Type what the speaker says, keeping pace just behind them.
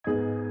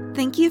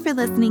Thank you for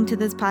listening to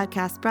this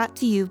podcast brought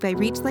to you by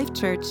Reach Life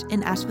Church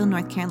in Asheville,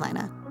 North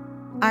Carolina.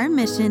 Our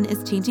mission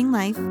is changing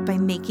life by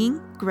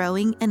making,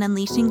 growing, and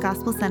unleashing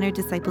gospel-centered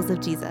disciples of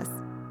Jesus.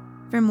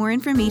 For more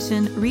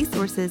information,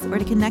 resources, or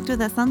to connect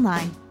with us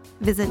online,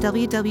 visit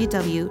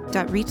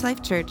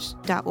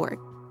www.reachlifechurch.org.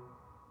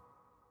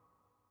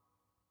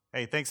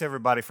 Hey, thanks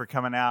everybody for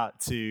coming out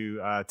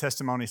to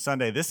Testimony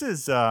Sunday. This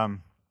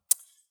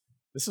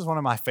is one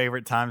of my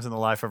favorite times in the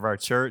life of our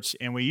church,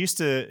 and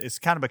it's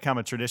kind of become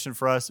a tradition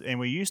for us, and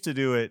we used to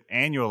do it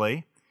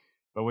annually,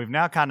 but we've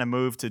now kind of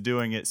moved to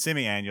doing it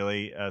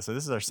semi-annually. So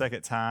this is our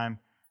second time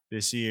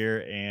this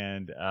year,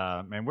 and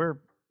man, we're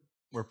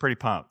pretty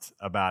pumped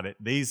about it.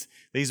 These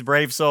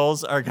brave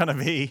souls are going to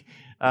be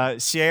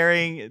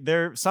sharing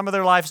some of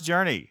their life's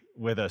journey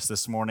with us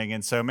this morning,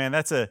 and so man,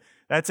 that's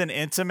an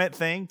intimate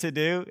thing to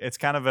do. It's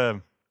kind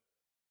of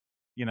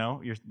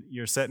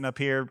you're sitting up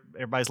here,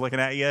 everybody's looking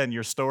at you, and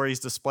your story's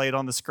displayed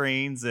on the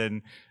screens.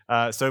 And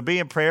so be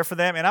in prayer for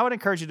them. And I would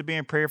encourage you to be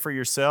in prayer for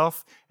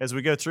yourself as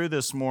we go through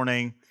this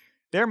morning.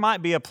 There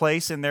might be a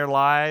place in their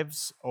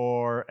lives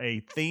or a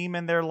theme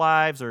in their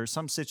lives or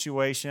some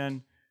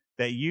situation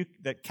that you're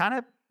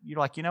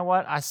like, you know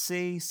what? I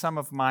see some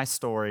of my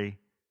story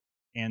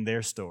in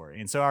their story.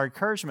 And so our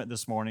encouragement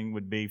this morning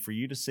would be for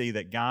you to see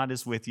that God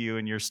is with you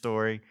in your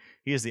story.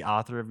 He is the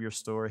author of your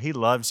story. He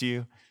loves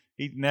you.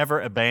 He never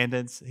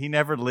abandons, He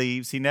never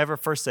leaves, He never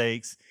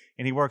forsakes,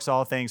 and He works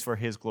all things for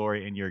His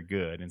glory and your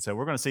good. And so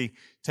we're going to see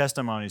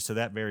testimonies to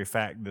that very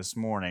fact this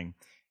morning.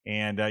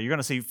 And you're going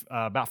to see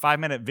about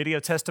 5-minute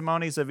video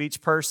testimonies of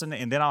each person,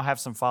 and then I'll have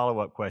some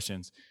follow-up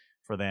questions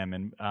for them.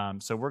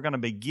 And so we're going to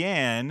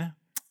begin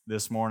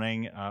this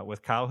morning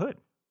with Kyle Hood.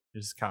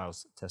 This is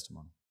Kyle's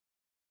testimony.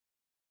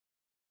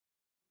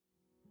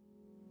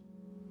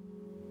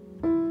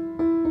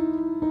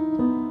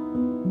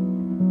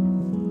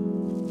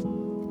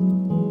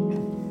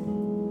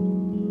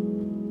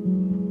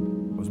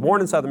 Born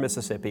in southern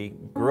Mississippi,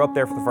 grew up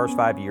there for the first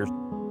 5 years.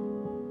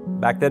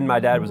 Back then, my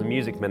dad was a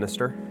music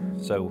minister,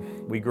 so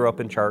we grew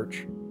up in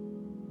church.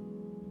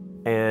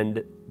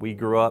 And we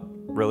grew up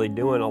really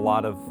doing a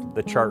lot of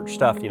the church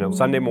stuff,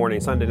 Sunday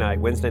morning, Sunday night,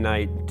 Wednesday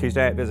night,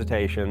 Tuesday night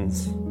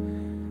visitations.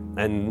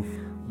 And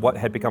what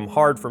had become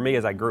hard for me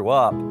as I grew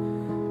up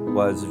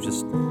was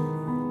just,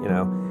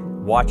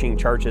 watching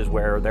churches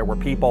where there were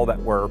people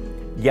that were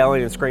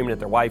yelling and screaming at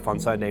their wife on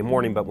Sunday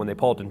morning, but when they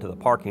pulled into the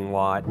parking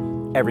lot,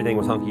 everything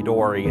was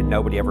hunky-dory and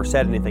nobody ever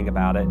said anything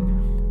about it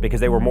because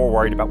they were more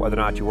worried about whether or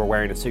not you were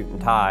wearing a suit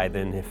and tie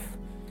than if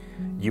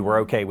you were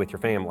okay with your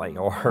family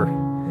or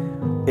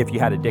if you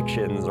had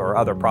addictions or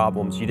other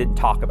problems. You didn't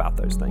talk about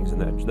those things in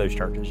those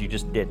churches. You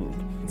just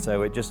didn't.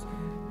 So it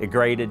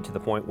graded to the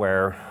point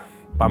where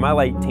by my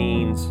late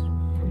teens,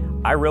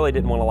 I really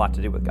didn't want a lot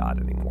to do with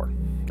God anymore.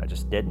 I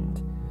just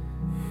didn't.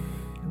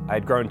 I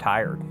had grown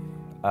tired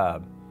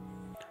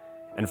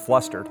and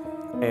flustered.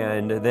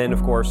 And then,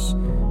 of course,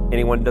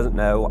 anyone who doesn't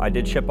know, I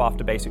did ship off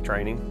to basic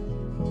training,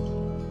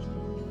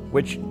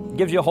 which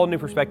gives you a whole new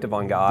perspective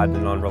on God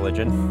and on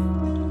religion.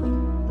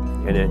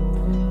 And it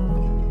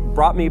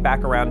brought me back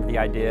around to the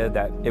idea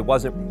that it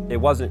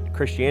wasn't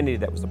Christianity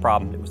that was the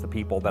problem, it was the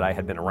people that I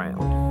had been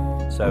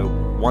around. So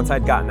once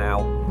I'd gotten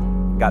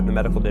the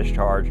medical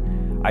discharge,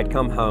 I'd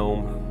come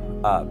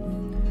home.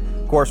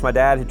 Of course, my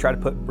dad had tried to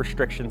put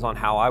restrictions on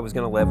how I was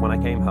going to live when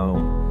I came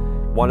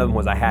home. One of them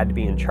was I had to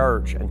be in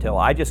church until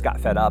I just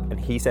got fed up, and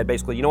he said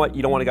basically, you know what,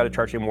 you don't want to go to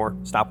church anymore,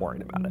 stop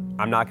worrying about it.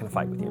 I'm not going to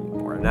fight with you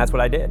anymore. And that's what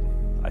I did.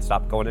 I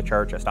stopped going to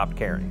church, I stopped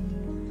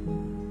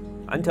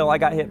caring. Until I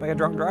got hit by a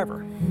drunk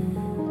driver.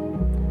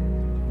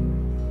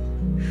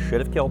 Should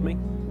have killed me.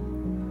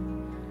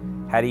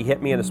 Had he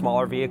hit me in a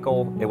smaller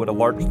vehicle, it would have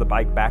lurched the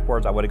bike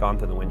backwards, I would have gone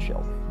through the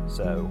windshield.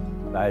 So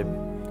I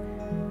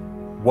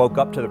woke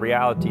up to the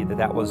reality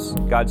that was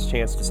God's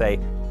chance to say,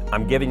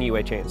 I'm giving you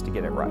a chance to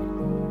get it right.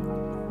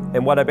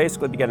 And what I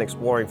basically began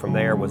exploring from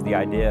there was the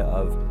idea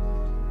of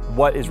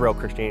what is real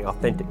Christianity,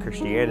 authentic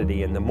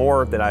Christianity. And the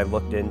more that I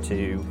looked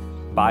into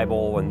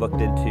Bible and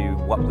looked into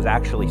what was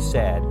actually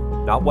said,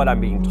 not what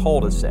I'm being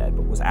told is said,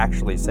 but was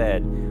actually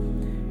said,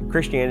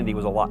 Christianity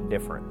was a lot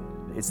different.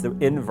 It's the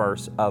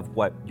inverse of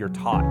what you're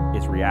taught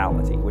is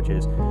reality, which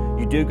is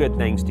you do good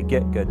things to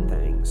get good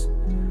things.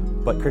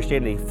 But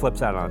Christianity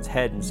flips that on its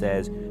head and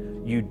says,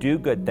 you do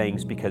good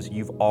things because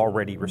you've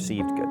already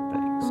received good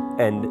things.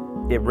 And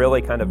it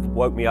really kind of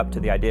woke me up to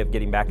the idea of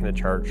getting back into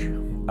church.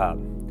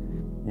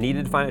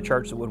 Needed to find a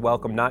church that would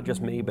welcome not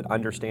just me, but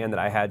understand that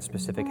I had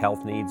specific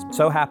health needs.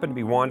 So happened to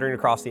be wandering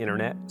across the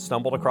internet,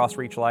 stumbled across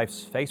Reach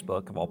Life's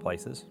Facebook, of all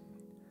places,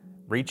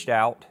 reached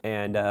out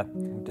and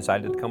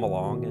decided to come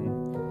along,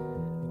 and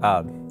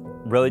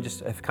really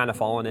just have kind of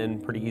fallen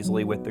in pretty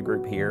easily with the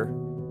group here.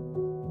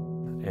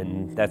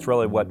 And that's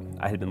really what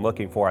I had been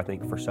looking for, I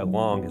think, for so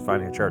long, is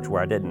finding a church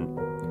where I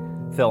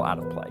didn't feel out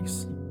of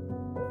place.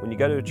 When you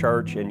go to a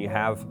church and you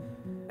have,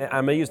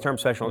 I'm going to use the term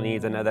special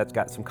needs, I know that's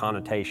got some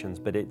connotations,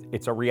 but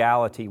it's a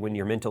reality when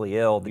you're mentally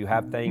ill. You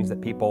have things that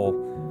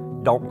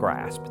people don't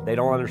grasp. They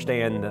don't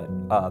understand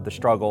the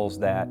struggles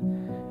that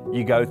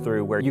you go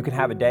through where you can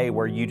have a day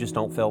where you just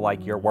don't feel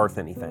like you're worth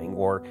anything,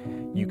 or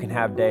you can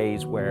have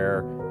days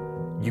where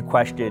you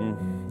question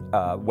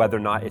whether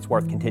or not it's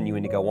worth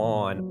continuing to go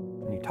on.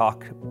 And you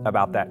talk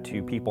about that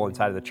to people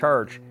inside of the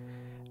church,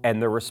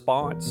 and the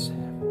response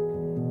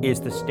is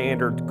the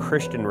standard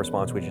Christian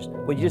response, which is,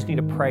 well, you just need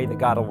to pray that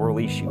God will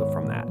release you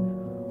from that.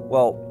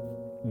 Well,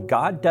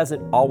 God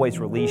doesn't always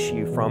release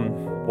you from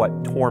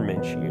what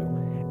torments you.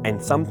 And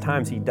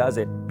sometimes He does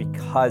it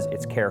because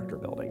it's character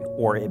building,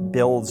 or it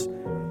builds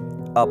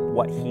up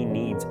what He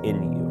needs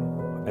in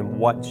you and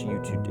wants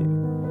you to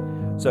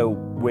do. So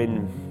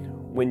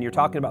when you're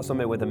talking about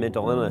somebody with a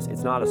mental illness,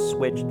 it's not a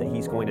switch that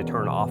He's going to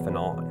turn off and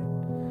on.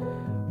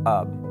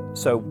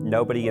 So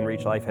nobody in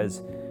Reach Life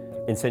has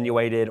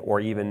insinuated or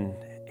even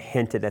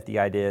hinted at the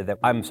idea that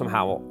I'm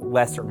somehow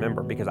lesser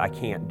member because I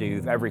can't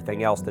do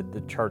everything else that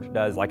the church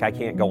does. Like, I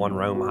can't go on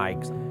Rome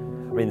hikes. I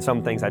mean,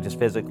 some things I just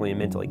physically and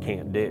mentally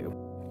can't do.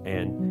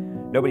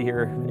 And nobody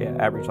here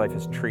at Reach Life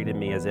has treated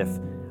me as if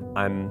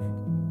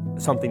I'm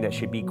something that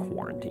should be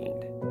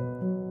quarantined.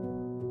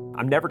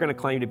 I'm never going to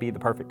claim to be the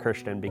perfect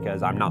Christian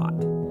because I'm not.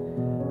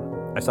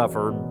 I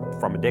suffered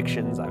from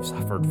addictions. I've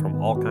suffered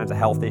from all kinds of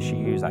health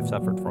issues. I've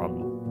suffered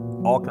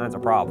from all kinds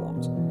of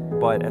problems.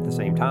 But at the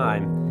same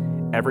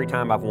time, every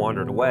time I've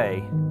wandered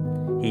away,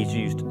 He's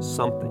used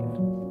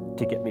something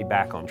to get me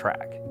back on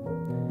track.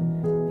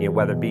 You know,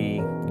 whether it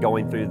be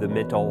going through the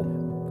mental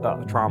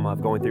trauma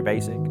of going through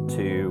basic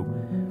to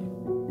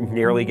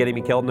nearly getting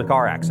me killed in a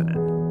car accident.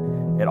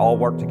 It all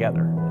worked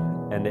together,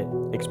 and it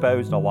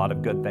exposed a lot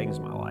of good things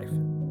in my life.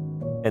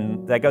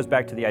 And that goes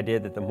back to the idea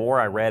that the more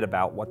I read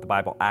about what the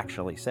Bible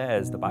actually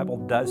says, the Bible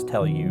does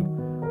tell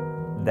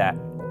you that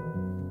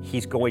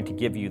He's going to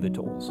give you the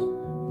tools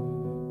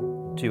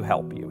to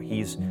help you.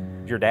 He's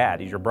your dad,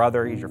 He's your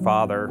brother, He's your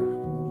father,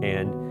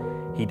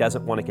 and He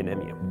doesn't want to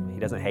condemn you. He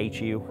doesn't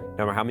hate you.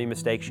 No matter how many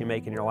mistakes you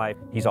make in your life,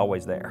 He's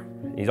always there.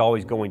 He's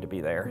always going to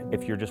be there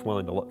if you're just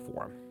willing to look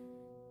for Him.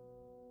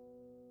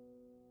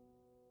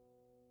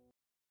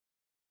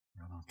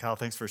 Kyle,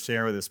 thanks for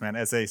sharing with us, man.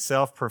 As a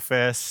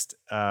self-professed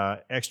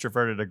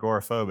extroverted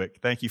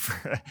agoraphobic, thank you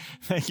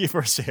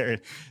for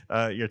sharing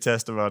your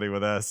testimony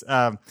with us.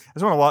 I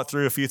just want to walk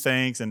through a few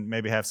things and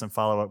maybe have some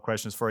follow-up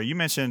questions for you. You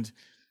mentioned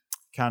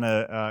kind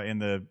of in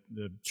the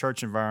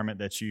church environment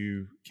that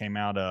you came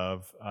out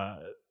of,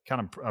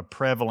 kind of a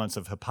prevalence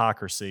of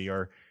hypocrisy,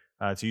 or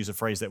to use a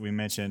phrase that we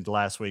mentioned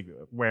last week,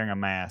 wearing a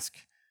mask,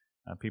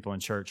 people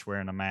in church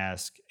wearing a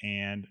mask.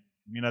 And,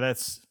 you know,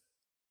 that's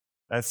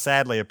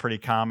sadly a pretty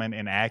common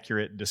and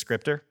accurate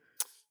descriptor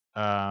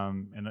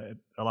in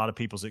a lot of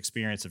people's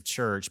experience of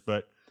church.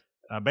 But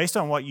based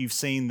on what you've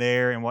seen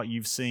there and what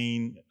you've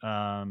seen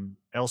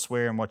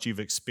elsewhere and what you've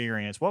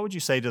experienced, what would you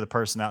say to the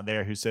person out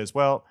there who says,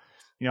 well,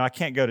 you know, I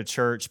can't go to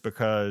church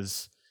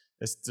because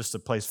it's just a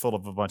place full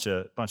of a bunch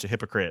of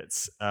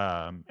hypocrites?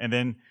 And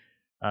then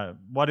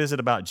what is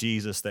it about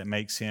Jesus that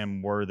makes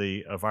Him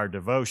worthy of our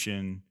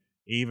devotion,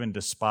 even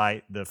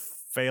despite the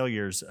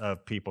failures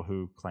of people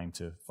who claim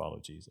to follow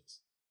Jesus?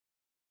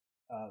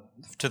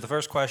 To the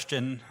first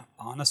question,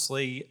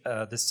 honestly,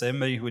 this is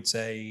somebody who would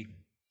say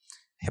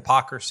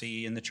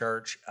hypocrisy in the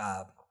church.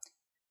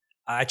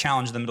 I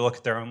challenge them to look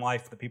at their own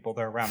life, the people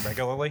they're around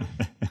regularly,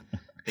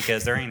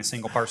 because there ain't a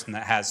single person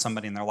that has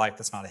somebody in their life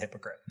that's not a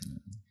hypocrite,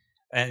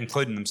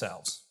 including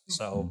themselves.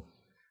 So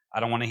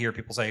I don't want to hear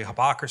people say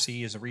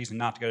hypocrisy is a reason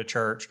not to go to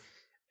church.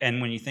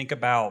 And when you think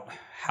about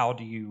how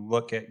do you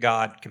look at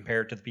God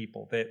compared to the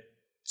people that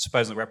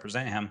supposedly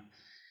represent Him,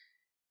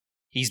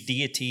 He's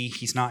deity,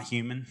 He's not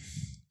human,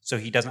 so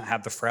He doesn't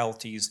have the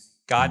frailties.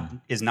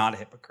 God is not a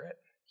hypocrite.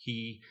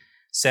 He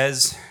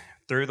says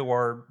through the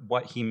Word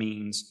what He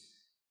means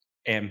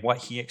and what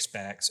He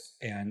expects,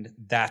 and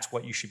that's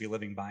what you should be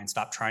living by, and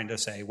stop trying to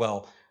say,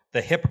 well,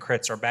 the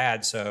hypocrites are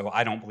bad, so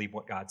I don't believe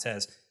what God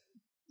says.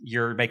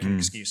 You're making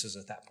excuses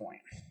at that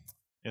point.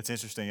 It's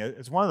interesting.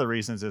 It's one of the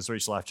reasons as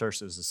Reach Life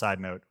Church, as a side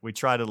note, we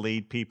try to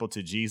lead people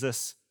to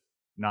Jesus,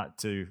 not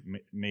to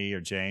me or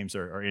James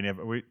or any of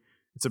it.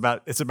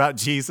 It's about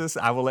Jesus.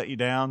 I will let you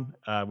down.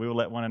 We will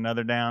let one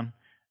another down.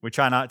 We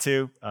try not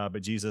to,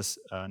 but Jesus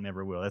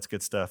never will. That's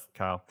good stuff,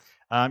 Kyle.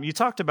 You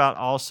talked about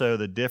also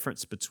the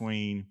difference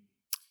between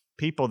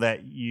people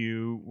that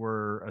you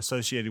were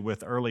associated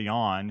with early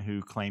on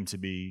who claimed to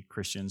be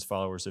Christians,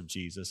 followers of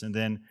Jesus, and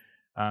then,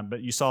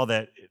 but you saw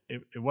that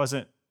it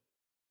wasn't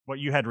what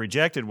you had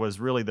rejected was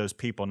really those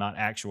people, not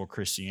actual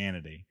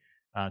Christianity.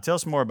 Tell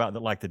us more about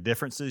the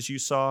differences you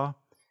saw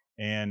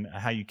and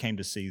how you came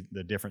to see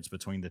the difference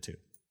between the two.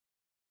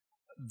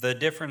 The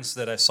difference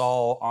that I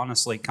saw,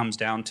 honestly, comes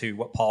down to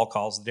what Paul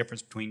calls the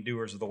difference between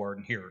doers of the word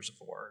and hearers of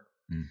the word.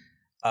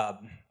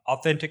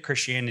 Authentic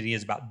Christianity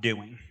is about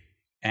doing.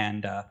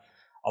 And a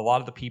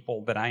lot of the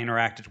people that I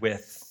interacted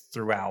with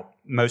throughout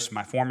most of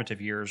my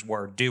formative years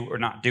were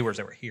not doers,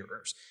 they were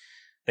hearers.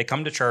 They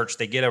come to church,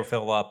 they get a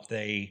fill up,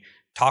 they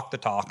talk the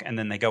talk, and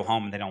then they go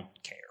home and they don't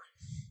care.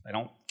 They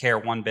don't care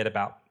one bit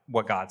about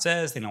what God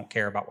says. They don't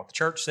care about what the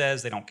church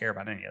says. They don't care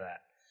about any of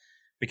that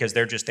because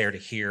they're just there to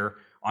hear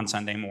on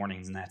Sunday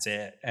mornings, and that's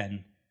it.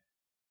 And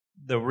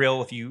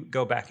if you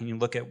go back and you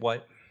look at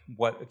what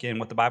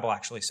the Bible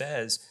actually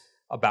says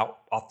about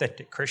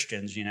authentic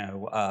Christians,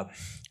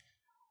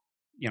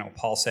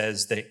 Paul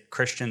says that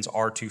Christians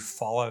are to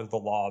follow the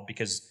law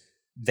because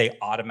they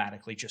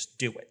automatically just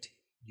do it.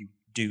 You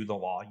do the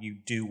law. You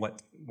do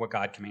what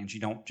God commands. You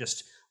don't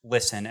just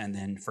listen and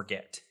then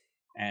forget.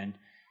 And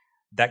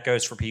that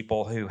goes for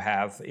people who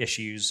have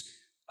issues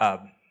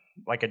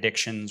like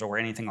addictions or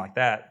anything like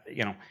that.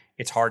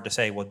 It's hard to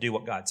say, well, do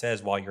what God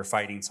says while you're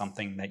fighting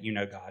something that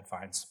God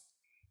finds,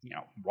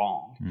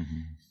 wrong.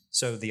 Mm-hmm.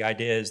 So the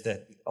idea is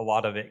that a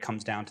lot of it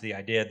comes down to the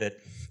idea that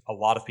a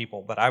lot of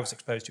people that I was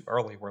exposed to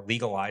early were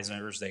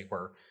legalizers.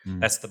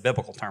 That's the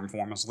biblical term for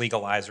them, as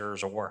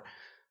legalizers or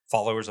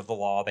followers of the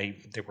law. They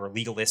were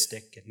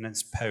legalistic, and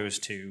as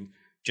opposed to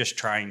just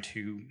trying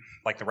to,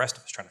 like the rest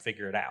of us, trying to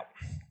figure it out.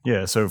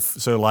 Yeah, so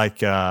like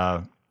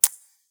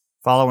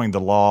following the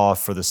law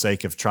for the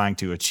sake of trying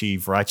to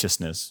achieve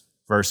righteousness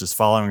versus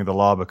following the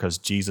law because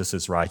Jesus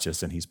is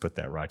righteous and he's put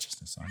that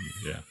righteousness on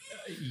you.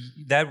 Yeah.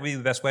 That would be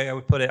the best way I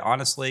would put it.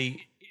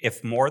 Honestly,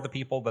 if more of the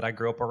people that I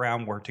grew up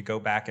around were to go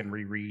back and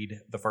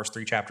reread the first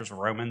 3 chapters of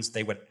Romans,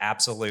 they would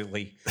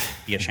absolutely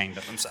be ashamed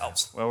of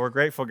themselves. Well, we're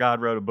grateful God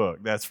wrote a book.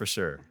 That's for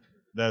sure.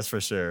 That's for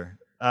sure.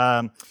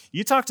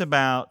 You talked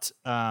about,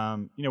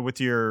 with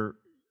you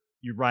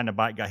riding a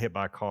bike, got hit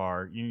by a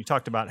car. You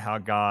talked about how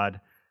God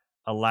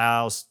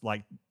allows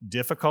like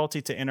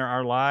difficulty to enter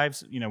our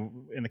lives.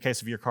 In the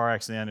case of your car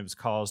accident, it was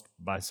caused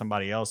by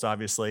somebody else,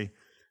 obviously.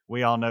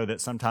 We all know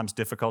that sometimes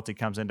difficulty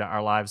comes into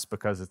our lives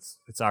because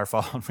it's our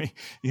fault.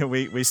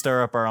 We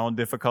stir up our own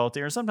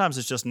difficulty, or sometimes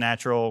it's just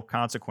natural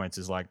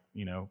consequences like,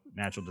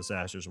 natural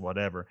disasters or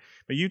whatever.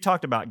 But you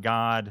talked about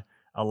God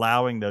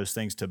allowing those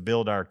things to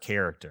build our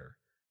character.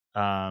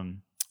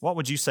 What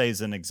would you say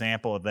is an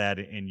example of that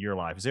in your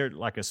life? Is there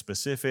like a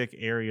specific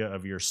area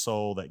of your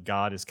soul that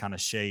God has kind of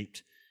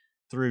shaped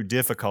through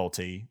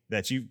difficulty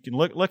that you can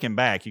looking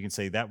back, you can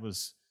say that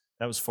was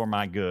for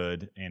my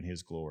good and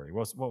his glory?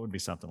 What would be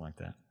something like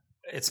that?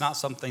 It's not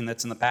something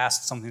that's in the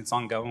past, it's something that's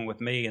ongoing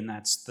with me, and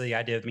that's the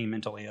idea of me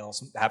mentally ill,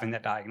 having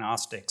that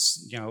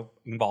diagnostics,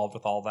 involved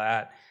with all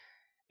that.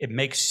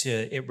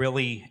 It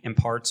really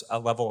imparts a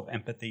level of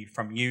empathy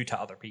from you to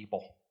other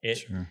people.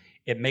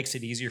 It makes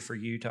it easier for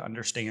you to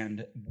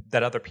understand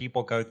that other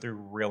people go through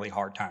really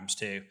hard times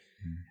too.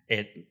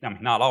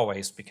 Not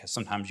always, because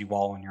sometimes you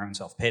wallow in your own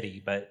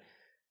self-pity, but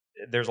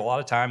there's a lot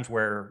of times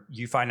where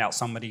you find out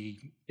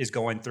somebody is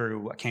going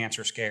through a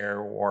cancer scare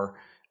or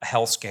a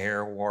health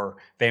scare or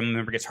family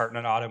member gets hurt in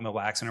an automobile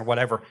accident or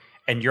whatever,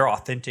 and you're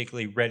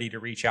authentically ready to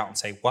reach out and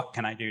say, what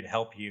can I do to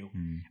help you?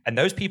 And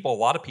those people, a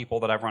lot of people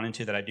that I've run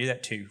into that I do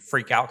that to,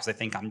 freak out because they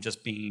think I'm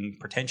just being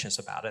pretentious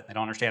about it. They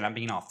don't understand I'm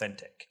being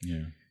authentic.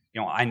 Yeah.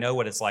 I know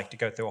what it's like to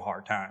go through a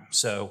hard time.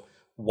 So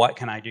what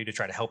can I do to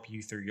try to help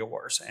you through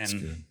yours?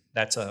 And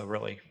that's a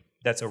really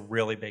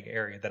big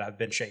area that I've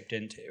been shaped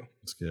into.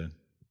 That's good.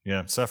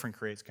 Yeah, suffering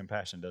creates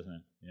compassion, doesn't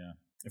it? Yeah,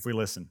 if we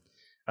listen.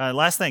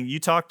 Last thing, you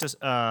talked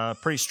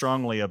pretty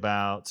strongly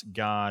about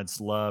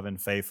God's love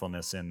and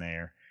faithfulness in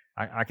there.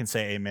 I can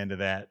say amen to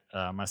that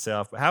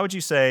myself. But how would you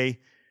say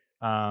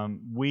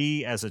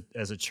we as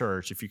a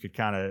church, if you could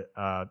kind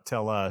of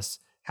tell us,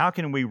 how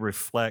can we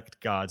reflect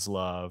God's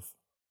love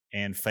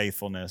and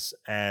faithfulness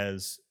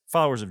as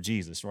followers of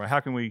Jesus, right?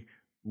 How can we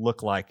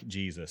look like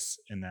Jesus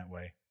in that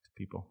way to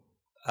people?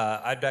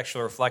 I'd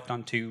actually reflect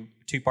on two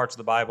parts of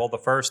the Bible. The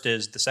first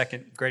is the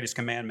second greatest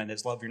commandment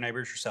is love your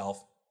neighbor as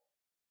yourself.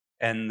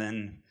 And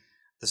then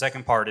the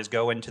second part is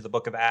go into the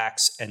book of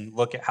Acts and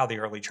look at how the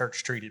early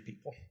church treated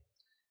people.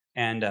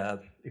 And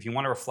if you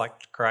want to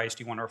reflect Christ,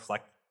 you want to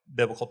reflect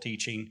biblical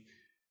teaching,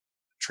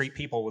 treat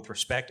people with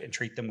respect and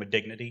treat them with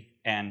dignity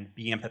and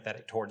be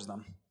empathetic towards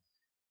them.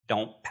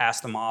 Don't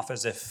pass them off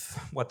as if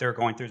what they're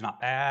going through is not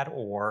bad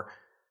or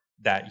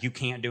that you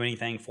can't do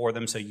anything for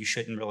them, so you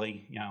shouldn't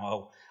really,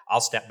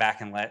 I'll step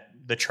back and let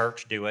the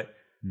church do it.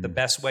 The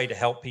best way to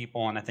help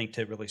people, and I think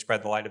to really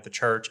spread the light of the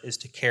church, is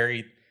to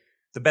carry,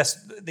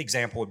 the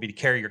example would be to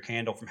carry your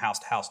candle from house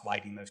to house,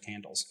 lighting those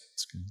candles.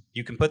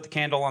 You can put the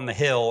candle on the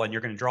hill and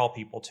you're going to draw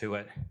people to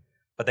it,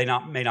 but they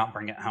may not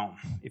bring it home.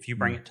 If you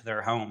bring it to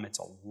their home, it's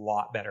a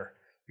lot better.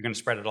 You're going to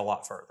spread it a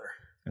lot further.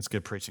 That's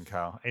good preaching,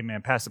 Kyle.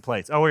 Amen. Pass the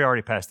plates. Oh, we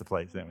already passed the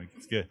plates, didn't we?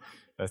 It's good.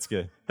 That's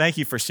good. Thank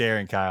you for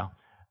sharing, Kyle.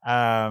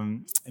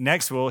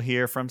 Next, we'll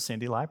hear from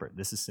Cindy Liebert.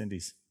 This is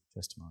Cindy's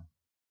testimony.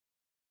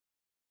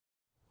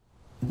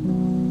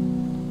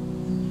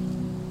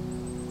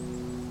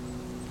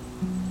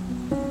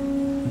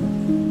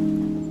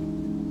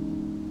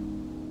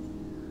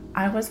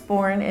 I was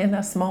born in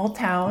a small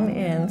town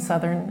in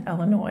southern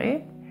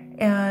Illinois,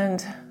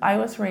 and I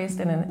was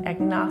raised in an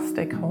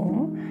agnostic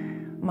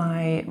home.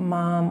 My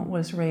mom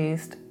was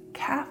raised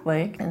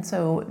Catholic, and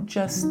so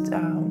just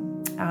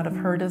out of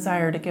her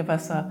desire to give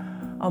us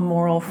a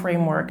moral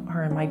framework,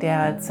 her and my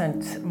dad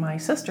sent my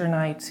sister and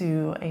I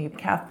to a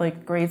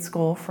Catholic grade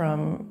school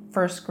from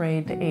first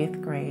grade to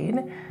 8th grade.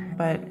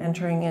 But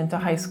entering into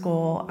high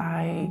school,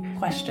 I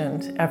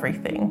questioned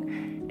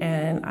everything,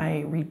 and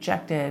I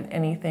rejected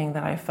anything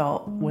that I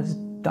felt was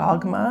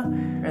dogma,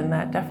 and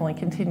that definitely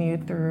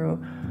continued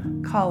through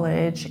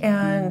college.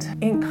 And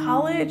in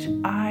college,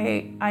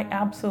 I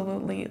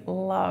absolutely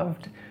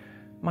loved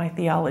my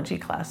theology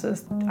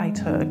classes. I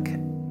took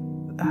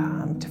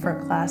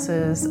different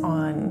classes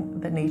on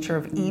the nature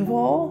of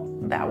evil.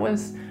 That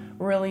was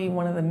really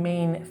one of the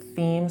main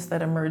themes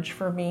that emerged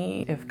for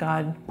me. If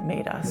God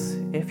made us,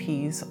 if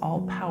He's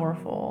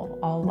all-powerful,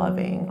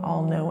 all-loving,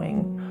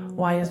 all-knowing,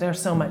 why is there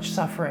so much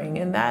suffering?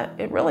 And that,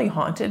 it really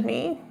haunted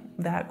me,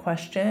 that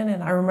question.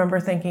 And I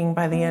remember thinking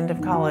by the end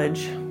of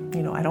college,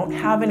 I don't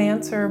have an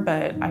answer,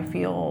 but I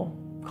feel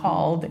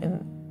called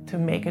to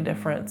make a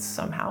difference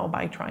somehow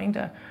by trying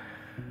to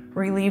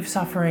relieve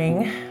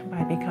suffering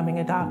by becoming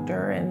a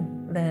doctor.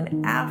 And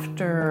then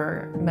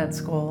after med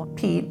school,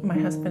 Pete, my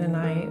husband, and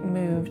I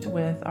moved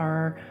with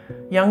our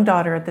young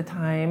daughter at the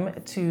time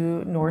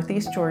to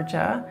Northeast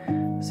Georgia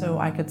so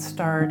I could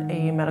start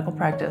a medical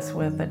practice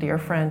with a dear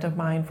friend of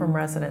mine from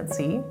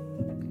residency.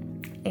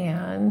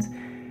 And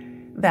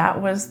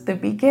that was the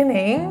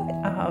beginning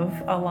of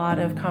a lot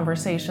of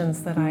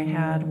conversations that I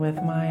had with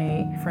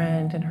my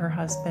friend and her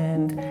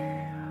husband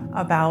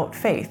about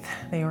faith.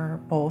 They were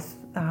both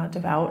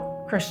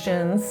devout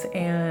Christians,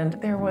 and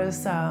there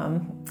was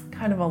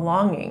kind of a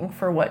longing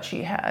for what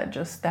she had,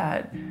 just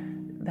that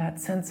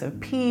sense of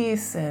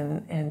peace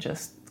and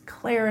just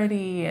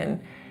clarity.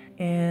 And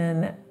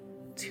in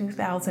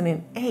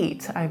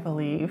 2008, I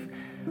believe,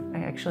 I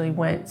actually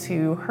went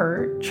to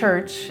her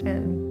church,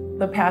 and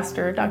the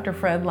pastor, Dr.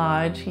 Fred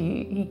Lodge,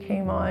 he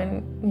came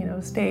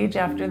on stage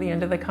after the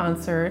end of the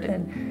concert,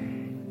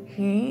 and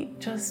he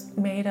just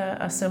made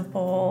a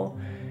simple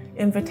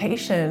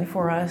invitation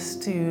for us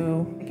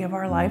to give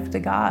our life to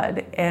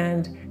God.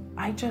 And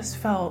I just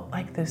felt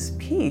like this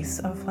peace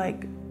of I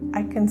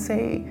can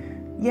say,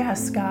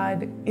 yes,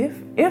 God,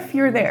 if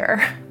you're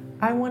there,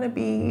 I want to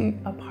be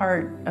a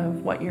part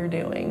of what you're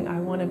doing. I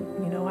want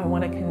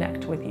to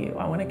connect with you.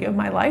 I want to give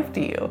my life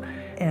to you.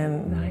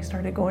 And then I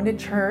started going to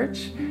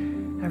church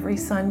every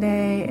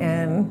Sunday,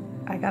 and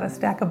I got a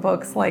stack of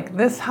books like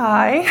this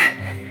high.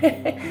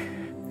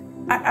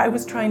 I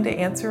was trying to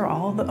answer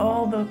all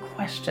the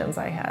questions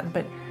I had,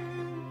 but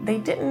they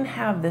didn't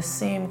have the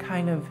same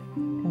kind of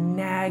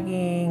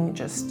nagging,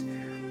 just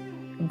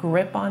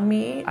grip on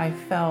me. I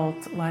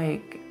felt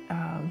like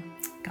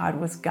God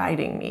was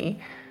guiding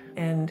me.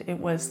 And it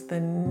was the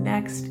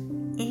next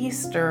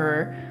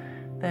Easter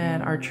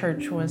that our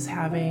church was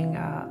having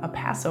a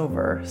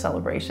Passover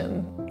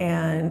celebration.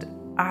 And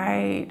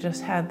I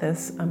just had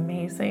this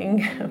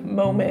amazing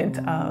moment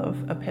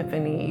of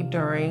epiphany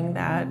during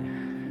that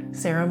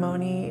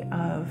ceremony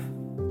of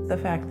the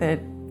fact that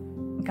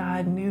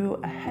God knew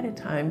ahead of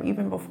time,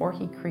 even before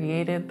He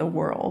created the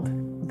world,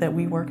 that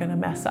we were going to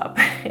mess up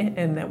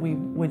and that we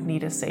would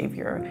need a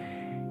Savior.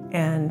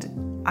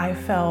 And I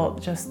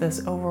felt just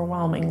this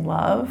overwhelming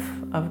love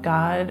of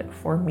God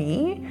for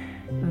me,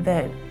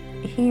 that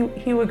He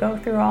would go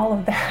through all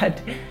of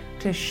that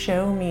to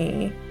show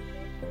me,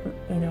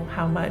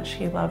 how much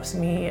He loves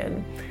me.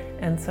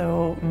 And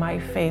so my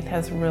faith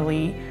has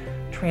really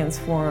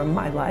transformed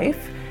my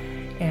life.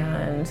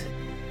 And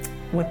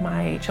with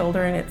my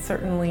children, it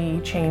certainly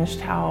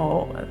changed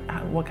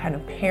what kind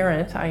of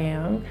parent I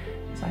am.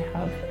 So I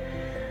have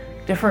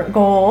different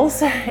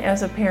goals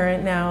as a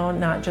parent now,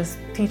 not just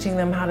teaching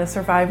them how to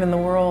survive in the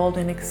world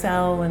and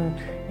excel and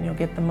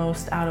get the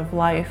most out of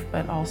life,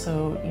 but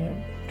also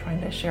trying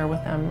to share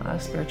with them a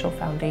spiritual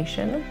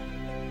foundation.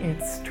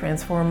 It's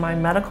transformed my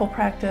medical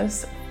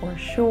practice for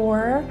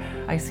sure.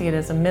 I see it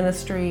as a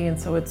ministry, and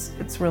so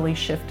it's really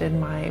shifted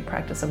my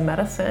practice of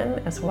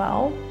medicine as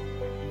well.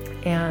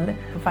 And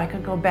if I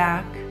could go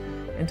back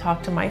and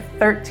talk to my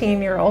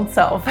 13-year-old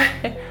self,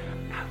 I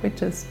would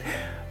just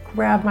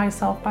grab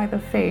myself by the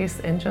face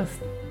and just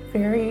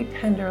very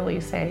tenderly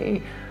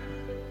say,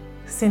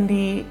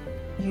 Cindy,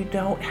 you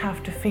don't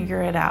have to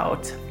figure it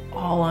out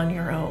all on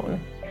your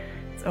own.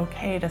 It's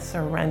okay to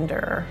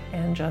surrender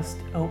and just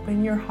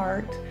open your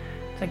heart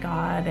to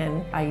God.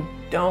 And I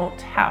don't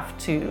have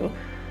to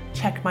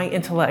check my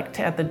intellect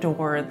at the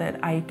door,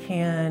 that I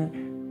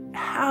can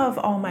have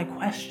all my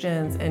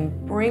questions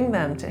and bring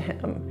them to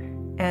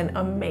Him. And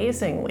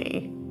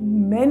amazingly,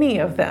 many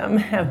of them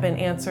have been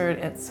answered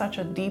at such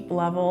a deep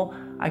level.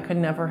 I could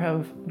never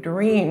have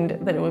dreamed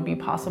that it would be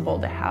possible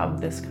to have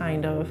this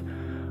kind of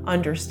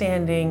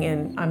understanding,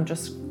 and I'm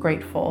just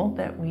grateful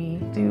that we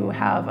do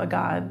have a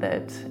God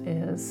that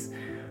is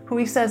who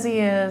He says He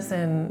is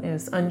and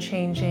is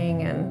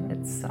unchanging, and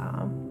it's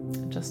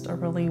just a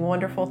really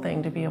wonderful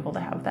thing to be able to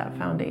have that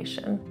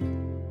foundation.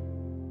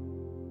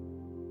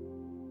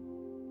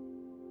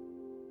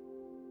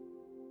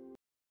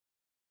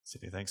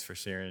 Cindy, thanks for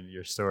sharing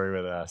your story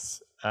with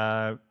us.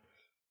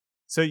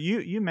 So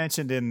you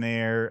mentioned in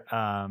there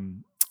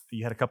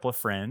you had a couple of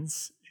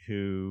friends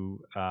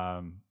who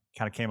kind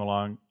of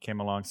came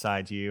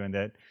alongside you, and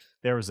that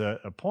there was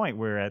a point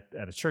where at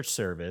a church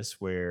service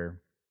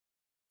where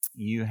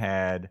you're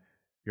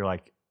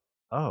like,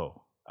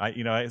 oh,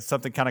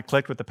 something kind of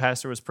clicked what the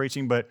pastor was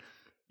preaching, but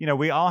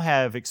we all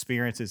have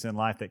experiences in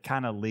life that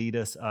kind of lead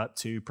us up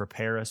to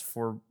prepare us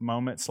for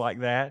moments like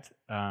that.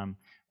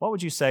 What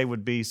would you say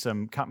would be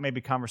some maybe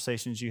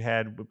conversations you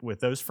had with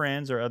those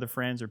friends or other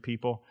friends or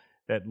people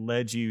that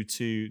led you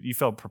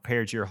felt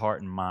prepared your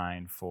heart and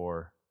mind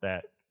for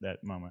that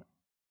moment?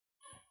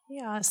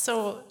 Yeah,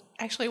 so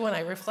actually when I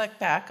reflect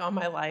back on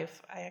my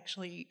life, I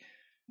actually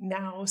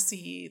now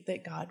see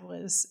that God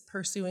was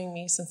pursuing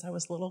me since I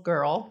was a little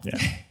girl.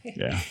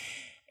 Yeah.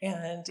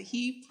 And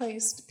he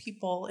placed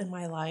people in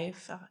my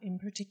life, in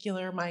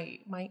particular my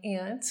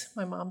aunt,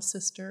 my mom's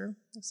sister,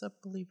 was a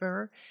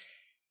believer.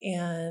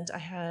 And I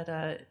had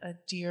a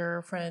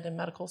dear friend in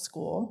medical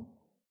school,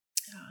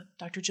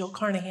 Dr. Jill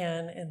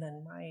Carnahan, and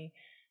then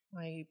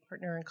my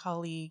partner and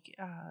colleague,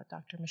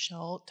 Dr.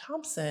 Michelle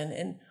Thompson.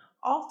 And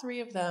all three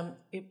of them,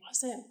 it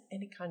wasn't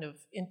any kind of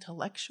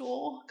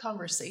intellectual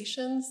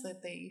conversations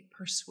that they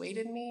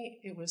persuaded me.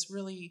 It was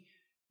really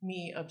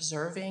me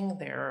observing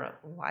their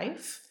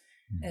life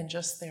and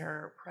just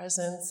their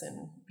presence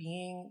and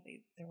being.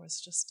 There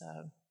was just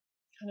a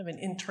kind of an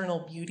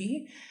internal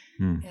beauty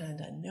and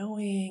a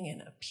knowing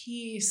and a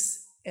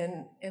peace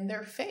and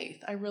their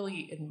faith. I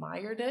really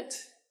admired it.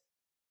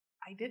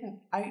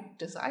 I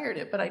desired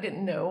it, but I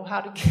didn't know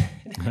how to get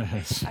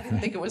it. I didn't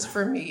think it was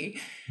for me.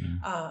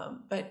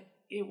 But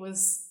it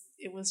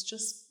was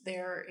just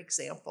their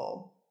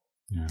example.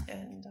 Yeah.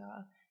 And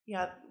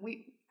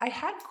I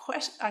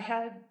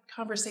had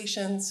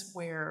conversations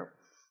where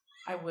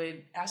I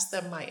would ask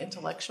them my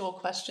intellectual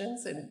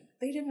questions, and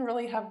they didn't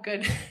really have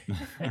good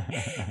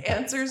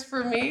answers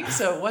for me.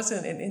 So it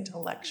wasn't an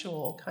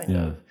intellectual kind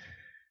of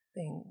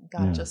thing.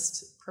 God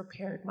just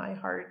prepared my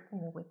heart,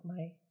 with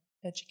my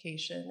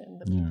education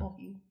and the people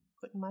he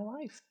put in my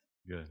life.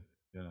 Good.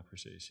 I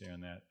appreciate you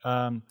sharing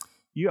that.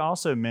 You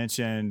also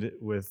mentioned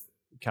with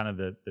kind of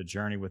the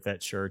journey with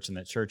that church, and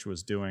that church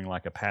was doing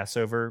like a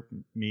Passover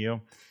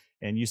meal,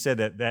 and you said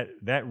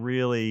that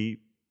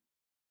really,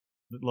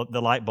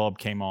 the light bulb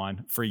came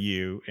on for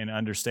you in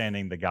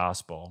understanding the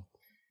gospel.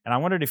 And I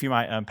wondered if you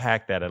might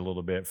unpack that a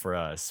little bit for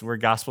us.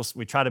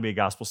 We try to be a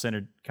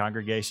gospel-centered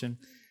congregation,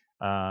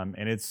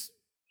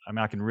 and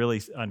I can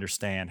really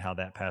understand how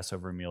that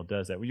Passover meal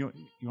does that. You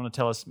want to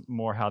tell us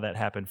more how that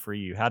happened for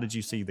you? How did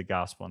you see the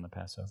gospel in the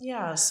Passover?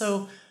 Yeah,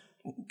 so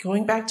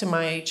going back to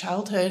my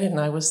childhood, and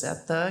I was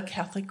at the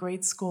Catholic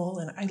grade school,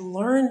 and I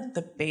learned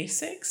the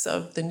basics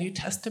of the New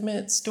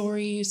Testament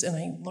stories, and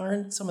I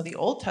learned some of the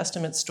Old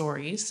Testament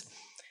stories,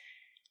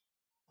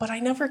 but I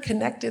never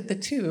connected the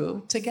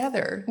two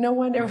together. No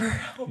one ever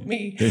helped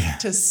me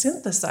to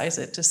synthesize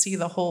it, to see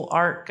the whole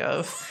arc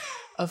of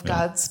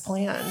God's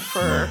plan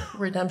for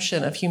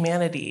redemption of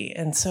humanity.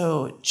 And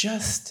so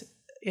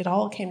it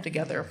all came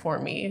together for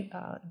me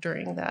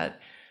during that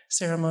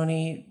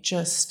ceremony.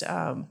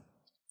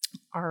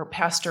 Our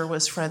pastor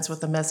was friends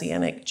with a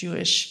Messianic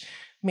Jewish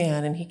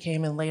man, and he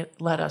came and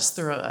led us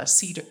through a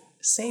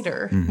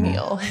Seder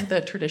meal, the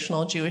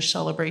traditional Jewish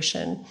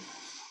celebration,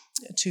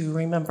 to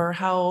remember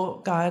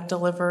how God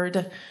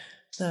delivered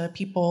the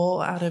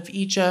people out of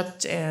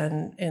Egypt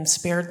and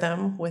spared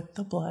them with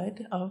the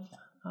blood of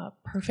a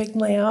perfect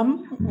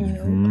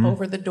lamb,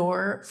 over the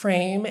door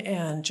frame,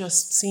 and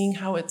just seeing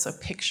how it's a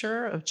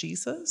picture of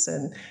Jesus.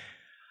 And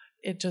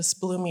it just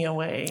blew me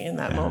away in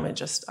that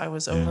moment. I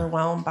was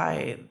overwhelmed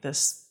by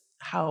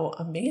how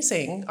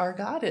amazing our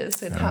God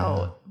is and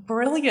how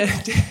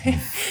brilliant,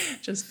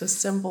 just the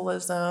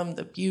symbolism,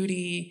 the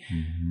beauty,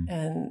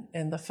 and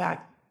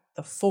the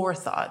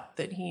forethought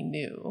that he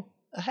knew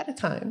ahead of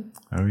time,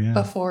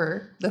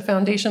 before the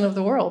foundation of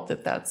the world,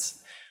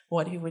 that's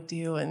what he would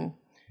do. And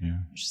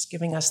just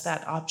giving us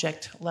that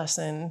object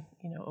lesson,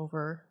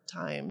 over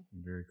time.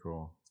 Very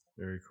cool.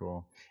 Very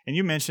cool. And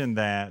you mentioned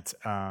that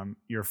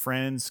your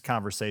friends'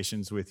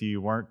 conversations with you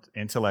weren't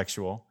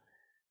intellectual.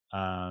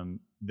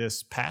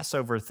 This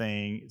Passover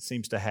thing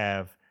seems to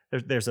have,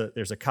 there's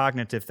a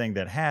cognitive thing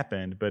that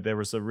happened, but there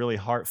was a really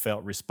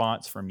heartfelt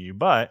response from you.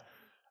 But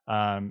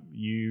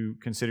you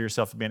consider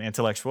yourself to be an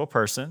intellectual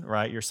person,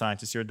 right? You're a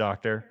scientist, you're a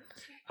doctor.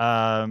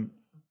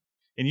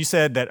 And you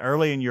said that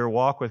early in your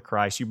walk with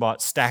Christ, you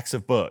bought stacks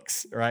of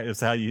books, right?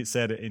 That's how you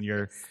said it in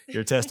your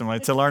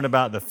testimony, to learn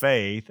about the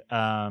faith.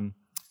 And,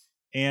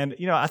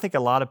 I think a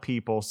lot of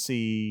people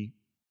see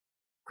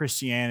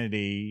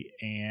Christianity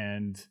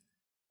and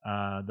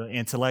the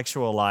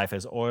intellectual life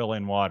as oil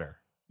and water.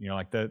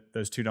 Like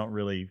those two don't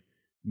really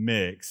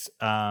mix.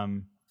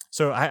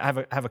 So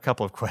I have a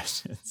couple of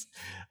questions.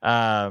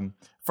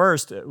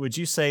 First, would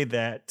you say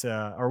that,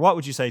 or what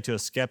would you say to a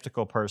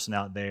skeptical person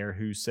out there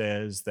who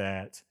says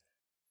that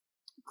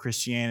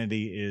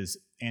Christianity is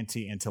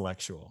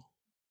anti-intellectual?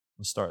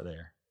 We'll start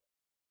there.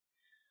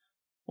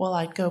 Well,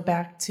 I'd go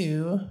back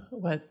to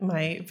what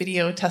my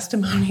video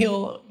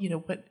testimonial,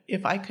 but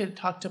if I could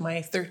talk to my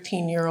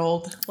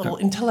 13-year-old little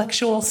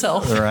intellectual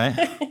self, right.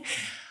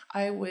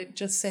 I would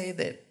just say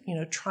that,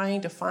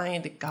 trying to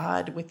find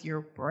God with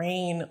your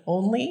brain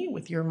only,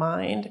 with your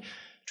mind,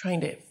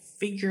 trying to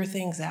figure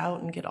things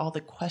out and get all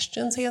the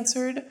questions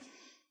answered,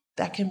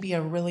 that can be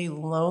a really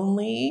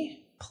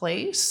lonely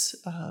place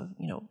of,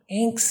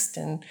 angst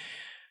and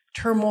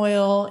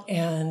turmoil,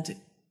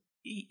 and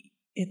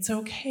it's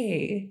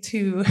okay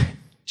to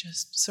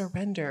just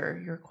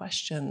surrender your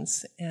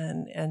questions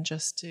and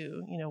just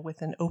to,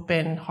 with an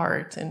open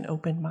heart and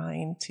open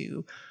mind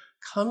to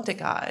come to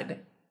God,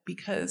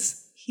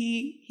 because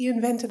he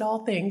invented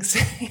all things.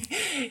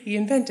 He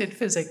invented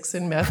physics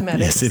and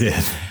mathematics. Yes, he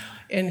did.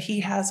 And he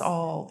has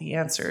all the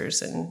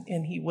answers,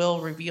 and he will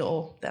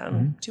reveal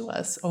them to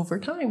us over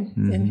time,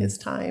 in his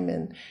time.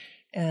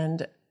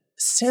 And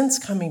since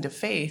coming to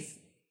faith,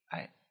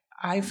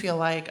 I feel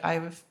like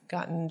I've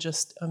gotten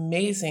just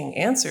amazing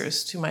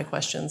answers to my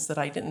questions that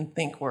I didn't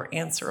think were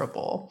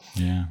answerable.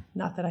 Yeah.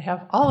 Not that I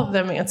have all of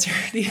them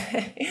answered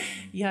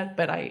yet,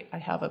 but I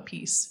have a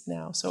peace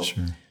now. So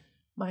Sure.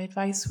 my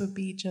advice would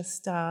be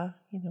just,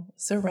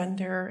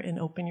 surrender and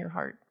open your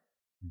heart.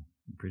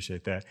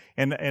 Appreciate that.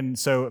 And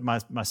so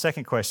my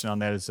second question on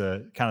that is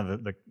kind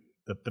of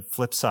the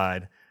flip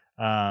side.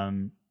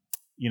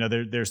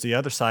 There's the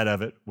other side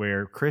of it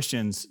where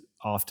Christians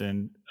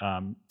often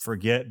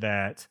forget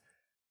that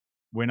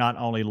we not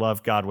only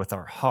love God with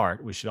our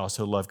heart, we should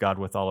also love God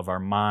with all of our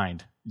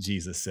mind,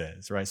 Jesus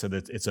says, right? So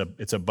that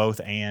it's a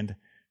both and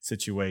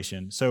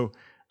situation. So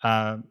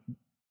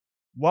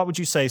what would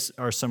you say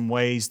are some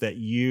ways that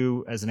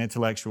you, as an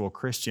intellectual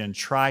Christian,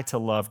 try to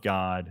love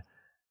God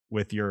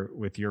with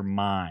your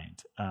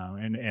mind?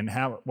 And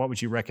what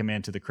would you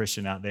recommend to the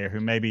Christian out there who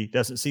maybe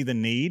doesn't see the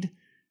need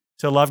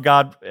to love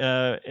God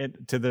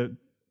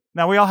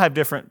now we all have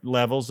different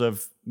levels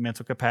of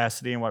mental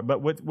capacity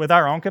but with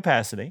our own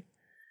capacity,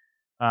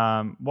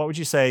 what would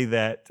you say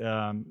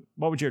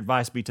what would your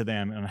advice be to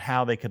them on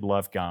how they could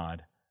love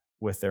God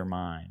with their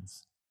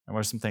minds? And what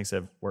are some things that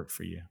have worked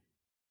for you?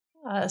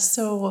 There's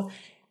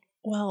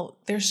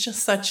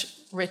just such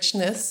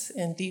richness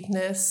and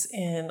deepness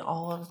in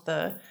all of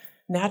the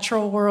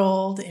natural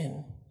world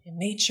and in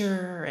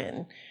nature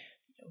and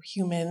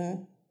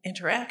human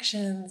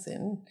interactions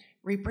and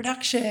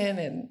reproduction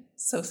and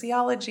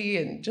sociology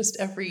and just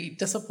every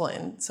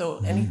discipline. So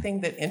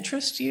anything that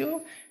interests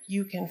you,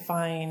 you can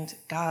find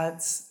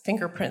God's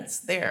fingerprints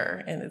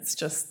there, and it's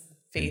just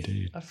faith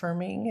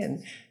affirming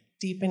and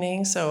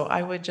deepening. So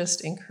I would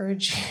just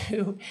encourage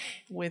you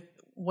with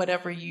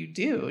whatever you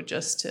do,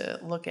 just to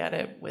look at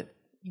it with,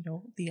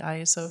 the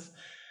eyes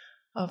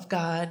of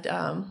God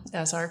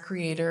as our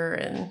creator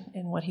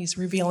and what he's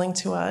revealing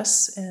to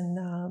us.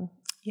 And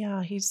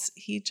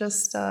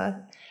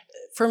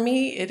for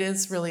me, it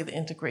is really the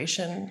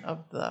integration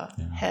of the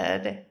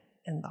head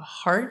and the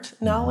heart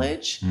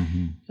knowledge.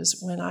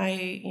 Because when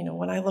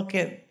I look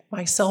at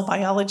my cell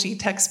biology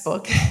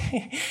textbook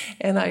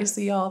and I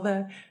see all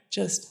the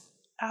just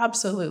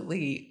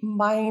absolutely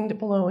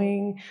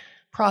mind-blowing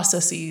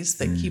processes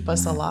that keep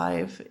us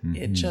alive,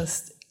 it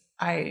just,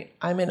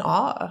 I'm in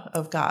awe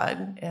of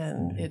God,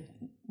 and it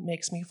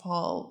makes me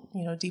fall,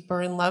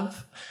 deeper in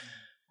love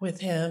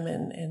with him,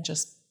 and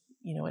just,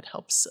 it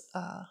helps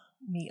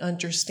me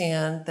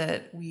understand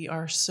that we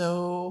are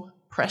so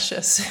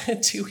precious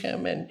to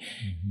him and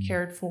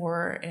cared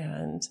for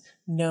and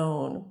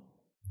known.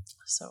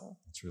 So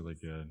that's really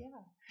good.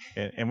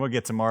 Yeah. And we'll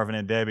get to Marvin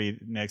and Debbie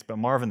next, but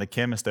Marvin, the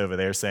chemist over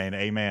there, saying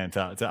amen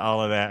to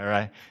all of that,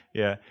 right?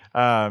 Yeah.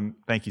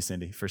 Thank you,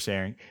 Cindy, for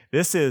sharing.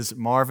 This is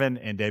Marvin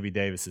and Debbie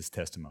Davis's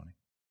testimony.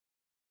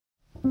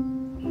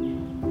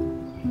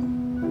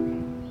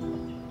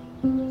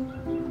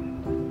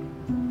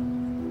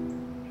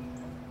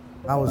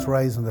 I was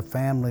raised in a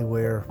family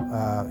where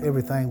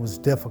everything was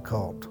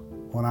difficult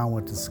when I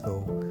went to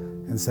school,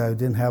 and so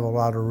didn't have a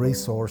lot of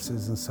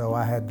resources, and so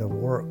I had to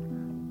work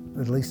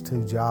at least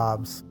 2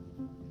 jobs.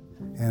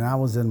 And I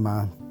was in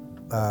my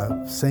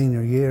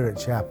senior year at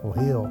Chapel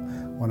Hill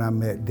when I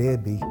met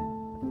Debbie.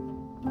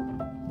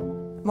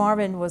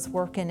 Marvin was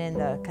working in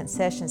the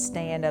concession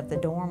stand of the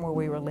dorm where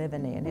we were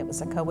living in. It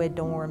was a co-ed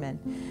dorm, and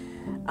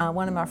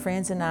one of my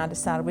friends and I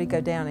decided we'd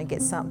go down and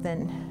get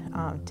something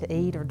to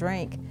eat or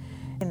drink.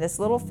 And this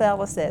little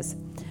fella says,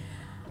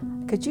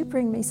 "Could you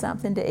bring me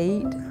something to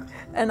eat?"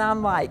 And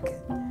I'm like,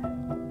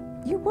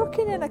 "You're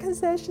working in a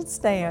concession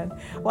stand.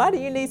 Why do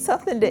you need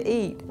something to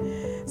eat?"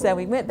 So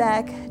we went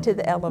back to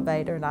the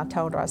elevator, and I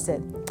told her, I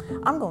said,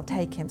 "I'm going to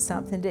take him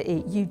something to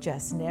eat. You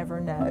just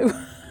never know."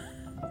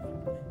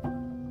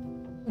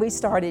 We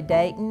started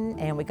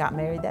dating, and we got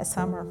married that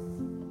summer.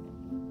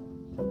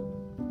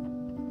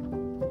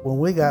 When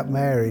we got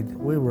married,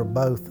 we were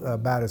both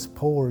about as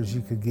poor as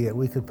you could get.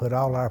 We could put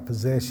all our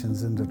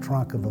possessions in the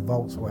trunk of a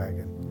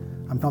Volkswagen.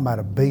 I'm talking about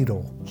a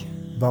Beetle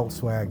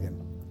Volkswagen.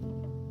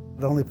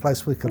 The only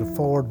place we could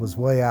afford was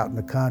way out in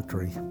the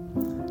country,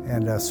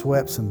 and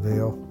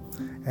Swepsonville,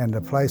 and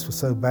the place was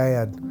so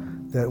bad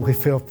that we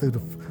fell through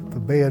the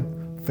bed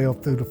fell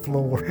through the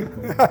floor.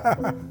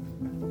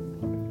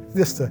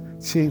 Just a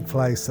cheap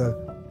place, so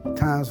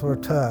times were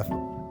tough.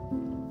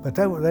 But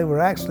they were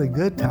actually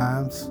good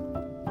times.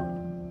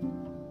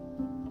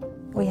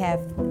 We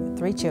have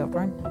 3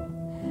 children.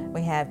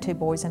 We have 2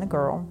 boys and a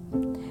girl.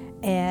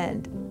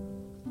 And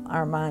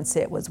our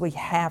mindset was we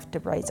have to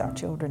raise our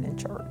children in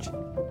church.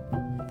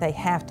 They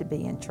have to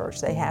be in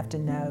church. They have to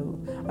know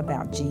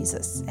about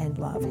Jesus and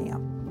love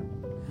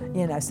him.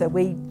 So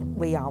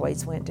we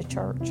always went to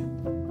church.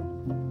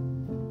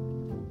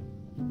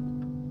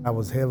 I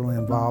was heavily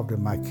involved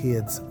in my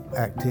kids'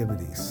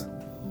 activities.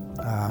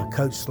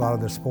 Coached a lot of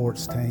their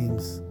sports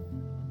teams.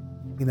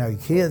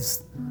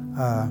 Kids,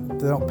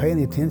 they don't pay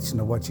any attention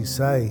to what you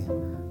say,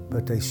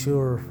 but they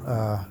sure,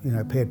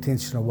 pay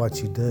attention to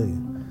what you do.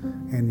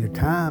 And your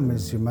time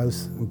is your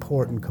most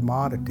important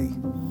commodity.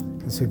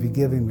 And so if you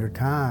give them your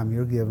time,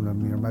 you're giving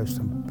them your most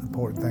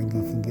important thing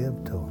you can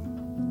give to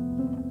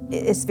them.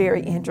 It's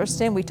very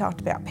interesting. We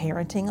talked about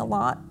parenting a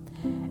lot,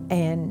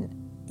 and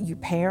you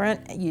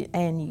parent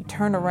and you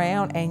turn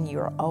around and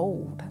you're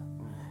old,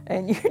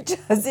 and it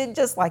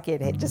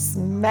just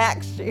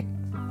smacks you.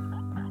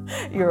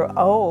 You're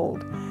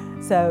old.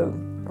 So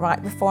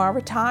right before I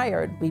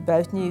retired, we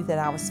both knew that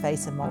I was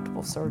facing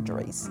multiple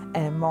surgeries,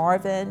 and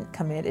Marvin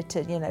committed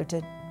to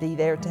be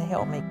there to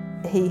help me.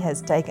 He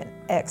has taken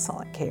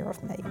excellent care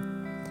of me,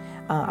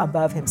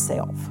 above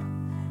himself.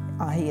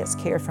 He has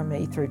cared for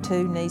me through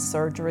 2 knee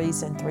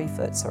surgeries and 3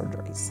 foot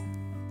surgeries.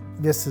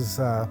 Just as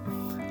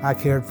I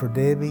cared for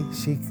Debbie,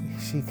 she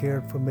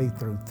cared for me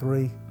through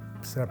 3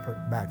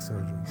 separate back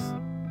surgeries.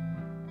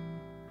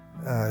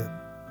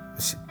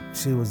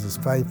 She was as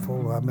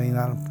faithful. I mean,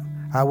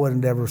 I would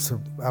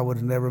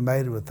have never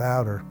made it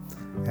without her.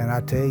 And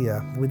I tell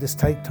you, we just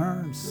take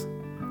turns.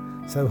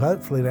 So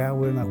hopefully now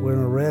we're in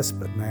a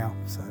respite now.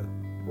 So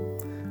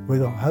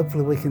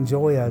hopefully we can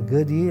enjoy a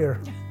good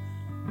year.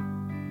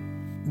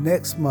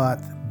 Next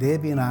month,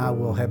 Debbie and I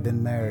will have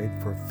been married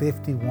for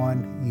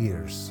 51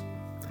 years.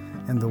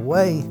 And the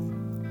way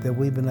that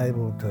we've been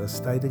able to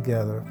stay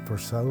together for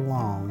so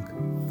long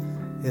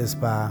is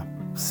by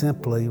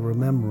simply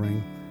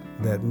remembering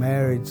that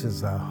marriage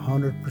is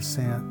 100%,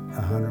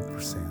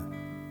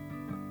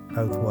 100%,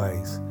 both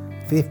ways.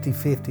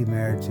 50-50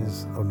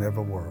 marriages will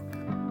never work.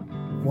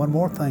 One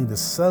more thing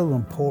that's so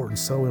important,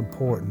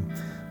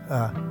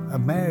 a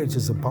marriage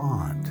is a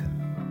bond.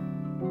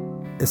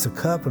 It's a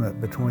covenant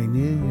between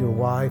you, your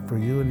wife, or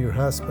you and your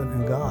husband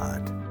and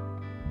God.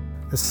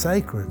 It's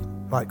sacred,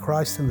 like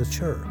Christ and the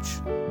church.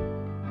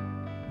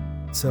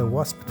 So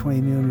what's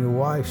between you and your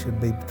wife should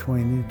be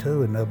between you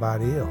two and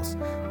nobody else.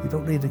 You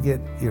don't need to get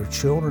your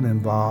children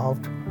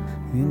involved.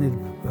 You need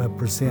to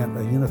present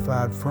a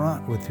unified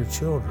front with your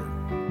children.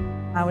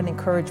 I would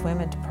encourage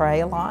women to pray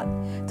a lot,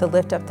 to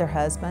lift up their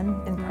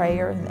husband in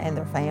prayer and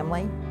their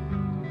family.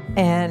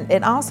 And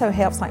it also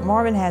helps, like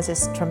Marvin has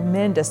this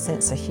tremendous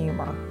sense of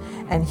humor,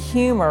 and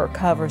humor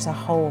covers a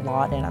whole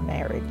lot in a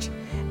marriage.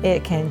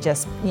 It can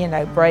just,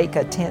 break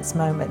a tense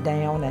moment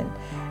down and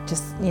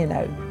just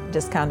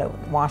kind of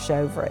wash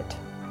over it.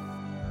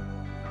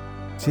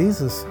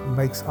 Jesus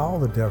makes all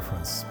the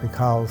difference,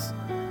 because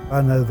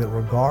I know that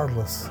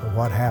regardless of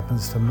what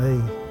happens to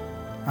me,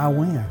 I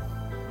win.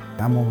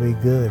 I'm gonna be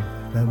good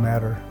no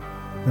matter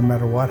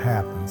what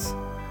happens.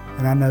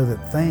 And I know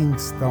that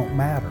things don't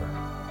matter.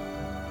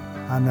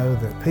 I know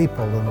that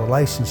people and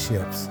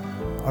relationships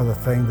are the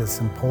thing that's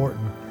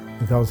important,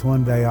 because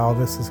one day all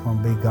this is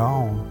going to be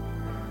gone.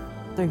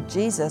 Through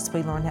Jesus,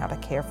 we learn how to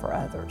care for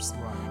others.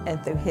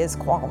 And through His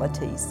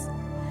qualities,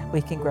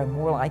 we can grow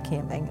more like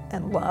Him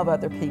and love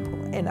other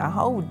people in a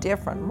whole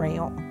different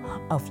realm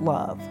of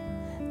love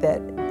that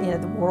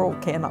the world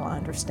cannot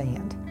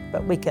understand.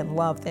 But we can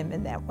love them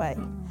in that way.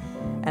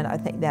 And I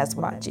think that's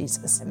why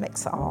Jesus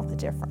makes all the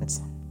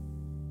difference.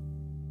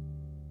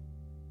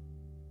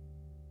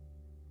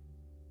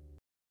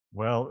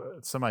 Well,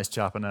 somebody's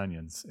chopping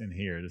onions in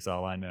here. That's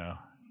all I know.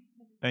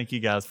 Thank you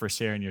guys for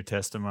sharing your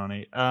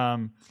testimony.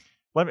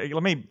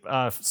 Let me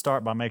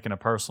start by making a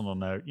personal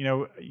note.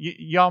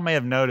 Y'all may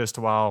have noticed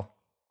while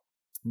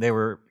they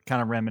were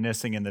kind of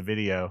reminiscing in the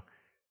video,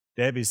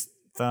 Debbie's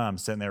thumb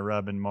sitting there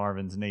rubbing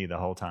Marvin's knee the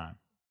whole time.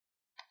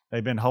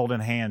 They've been holding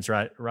hands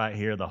right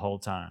here the whole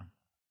time.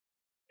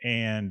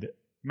 And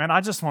man,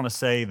 I just want to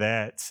say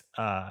that,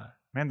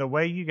 the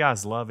way you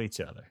guys love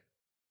each other,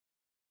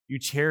 you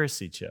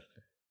cherish each other.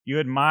 You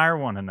admire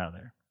one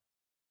another,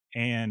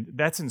 and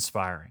that's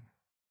inspiring.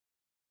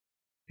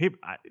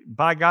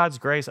 By God's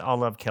grace, I'll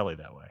love Kelly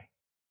that way,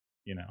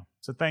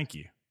 So thank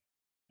you.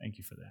 Thank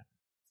you for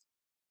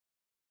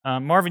that.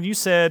 Marvin, you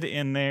said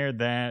in there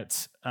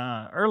that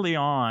early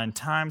on,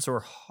 times were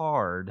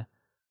hard,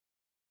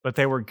 but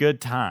they were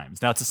good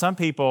times. Now, to some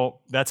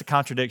people, that's a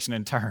contradiction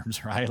in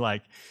terms, right?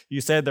 Like,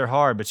 you said they're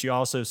hard, but you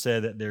also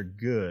said that they're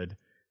good.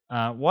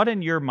 What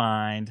in your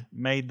mind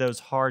made those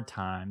hard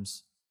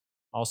times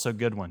also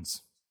good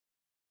ones?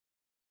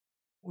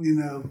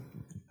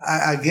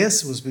 I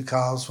guess it was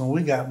because when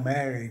we got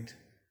married,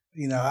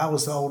 I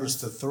was the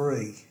oldest of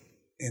 3,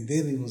 and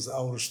Debbie was the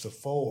oldest of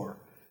 4.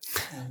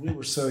 And we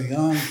were so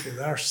young that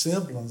our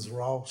siblings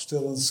were all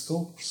still in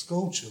school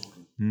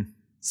children.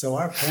 So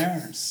our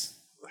parents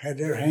had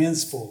their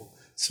hands full.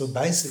 So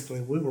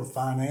basically, we were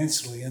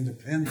financially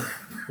independent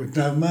with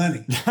no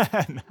money.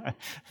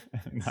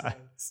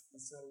 Nice.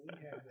 So we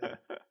had that.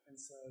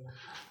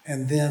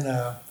 And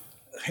then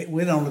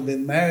we'd only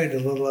been married a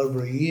little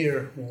over a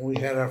year when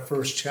we had our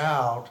first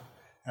child,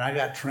 and I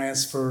got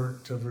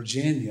transferred to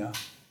Virginia.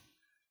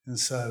 And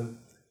so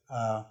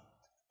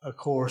of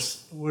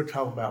course, we're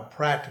talking about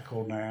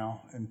practical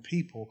now and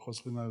people,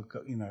 because we know,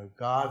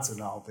 God's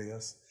in all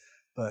this.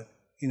 But,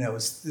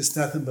 it's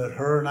nothing but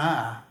her and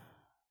I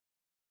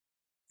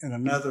in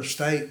another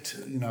state,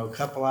 a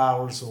couple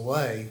hours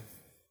away,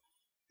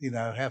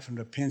 having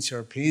to pinch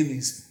our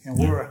pennies, and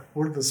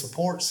we're the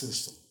support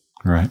system.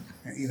 Right.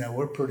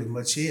 We're pretty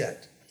much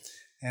it.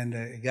 And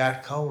it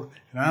got cold.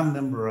 And I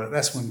remember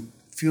that's when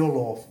fuel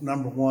oil,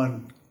 number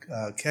one,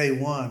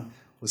 K1,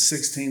 was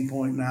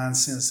 16.9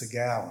 cents a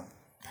gallon.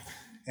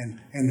 And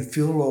the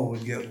fuel oil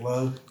would get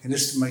low. And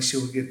just to make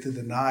sure we get through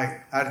the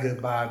night, I'd go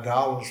buy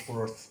 $1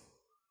 worth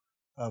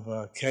of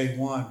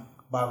K1.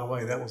 By the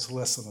way, that was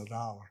less than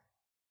 $1.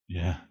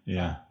 Yeah.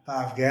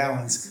 5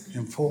 gallons,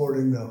 and pour it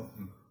in the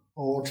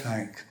oil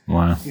tank.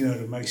 Wow.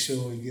 To make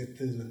sure we get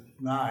through the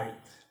night.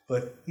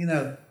 But,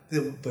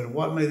 but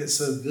what made it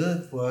so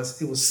good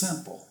was it was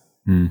simple.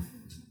 I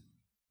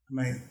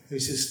mean, it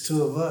was just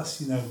two of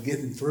us,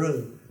 getting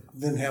through.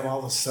 Didn't have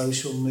all the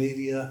social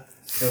media.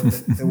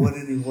 There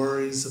wasn't any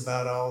worries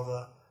about all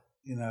the,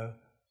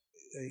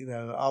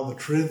 all the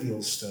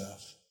trivial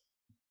stuff.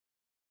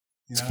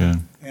 That's good.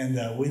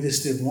 And we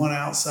just did one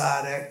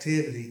outside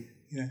activity.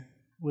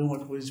 We were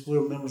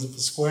members of the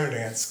Square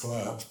Dance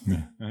Club.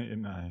 Yeah,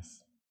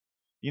 nice.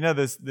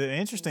 The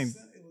interesting.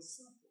 It was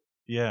simple.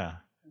 Yeah.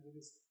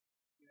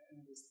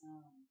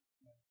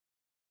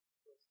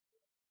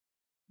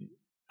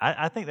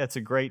 I think that's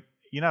a great,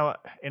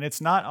 and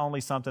it's not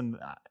only something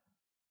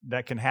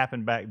that can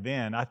happen back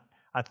then. I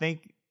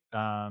think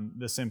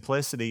the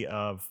simplicity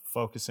of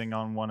focusing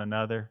on one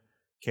another,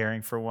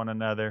 caring for one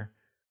another,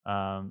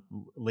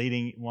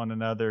 leading one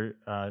another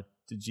to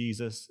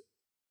Jesus,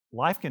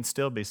 life can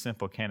still be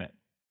simple, can it?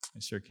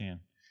 It sure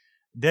can.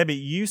 Debbie,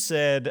 you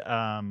said,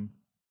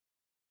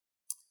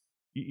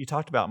 you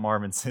talked about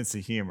Marvin's sense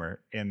of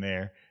humor in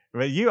there,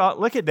 but you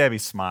look at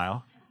Debbie's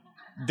smile.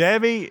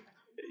 Debbie,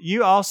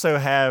 you also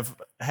have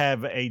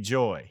a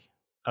joy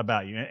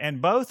about you,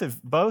 and both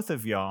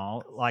of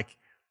y'all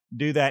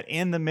do that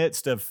in the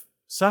midst of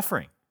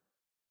suffering,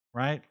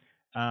 right?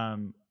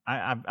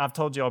 I've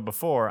told y'all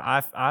before.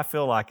 I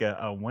feel like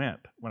a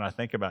wimp when I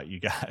think about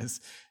you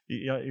guys.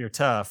 You're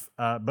tough,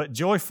 but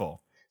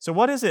joyful. So,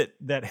 what is it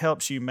that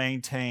helps you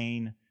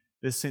maintain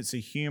this sense of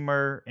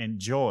humor and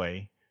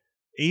joy,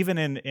 even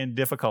in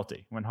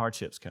difficulty when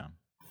hardships come?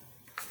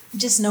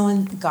 Just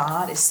knowing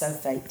God is so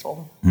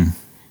faithful.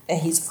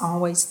 That He's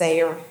always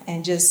there,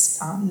 and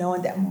just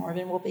knowing that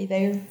Marvin will be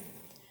there,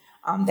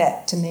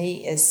 that to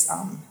me is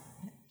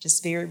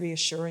just very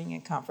reassuring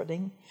and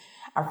comforting.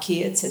 Our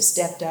kids have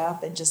stepped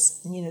up and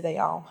just, they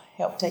all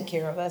help take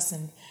care of us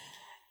and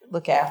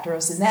look after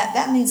us, and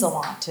that means a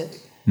lot too.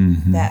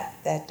 Mm-hmm.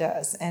 That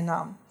does. And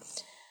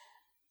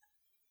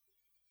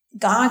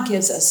God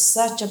gives us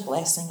such a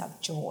blessing of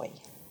joy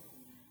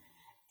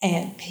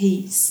and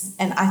peace,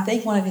 and I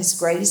think one of His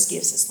greatest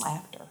gifts is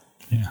laughter.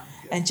 Yeah.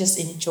 And just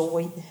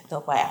enjoy the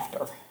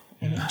laughter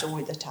and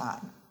enjoy the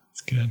time.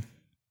 It's good.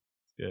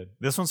 Good.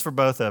 This one's for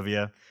both of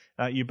you.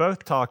 You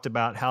both talked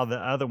about how the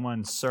other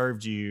one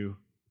served you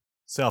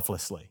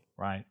selflessly,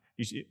 right?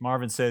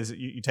 Marvin says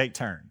you take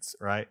turns,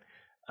 right?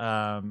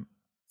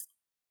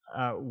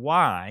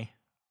 Why?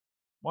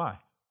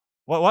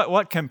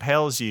 What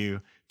compels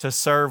you to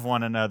serve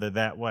one another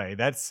that way?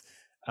 That's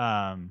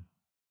for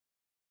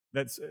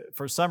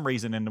some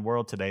reason in the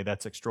world today,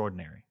 that's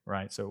extraordinary,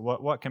 right? So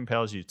what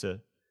compels you to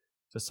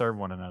serve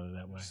one another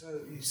that way?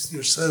 So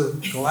you're so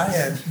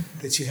glad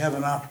that you have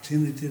an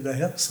opportunity to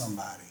help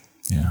somebody.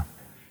 Yeah.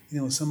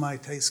 When somebody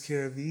takes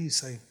care of you, you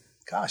say,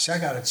 gosh, I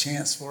got a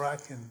chance where I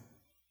can,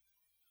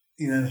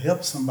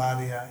 help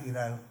somebody I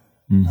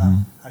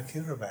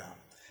care about.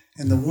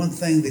 And the one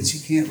thing that you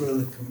can't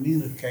really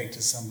communicate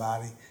to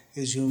somebody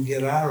is you can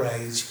get our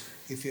age.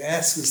 If you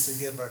ask us to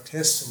give our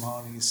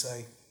testimony, you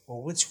say,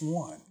 well, which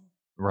one?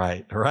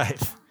 Right.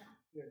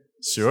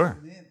 Sure.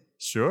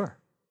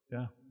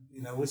 Yeah.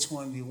 Which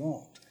one do you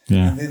want?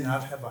 Yeah. And then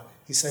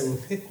you say, well,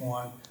 pick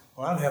one.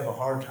 Well, I'd have a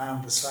hard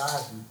time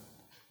deciding,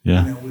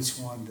 which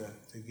one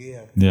to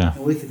give. Yeah.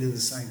 And we can do the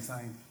same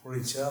thing for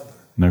each other.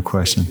 No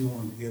question. If you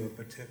want to give a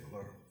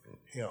particular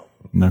help.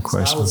 No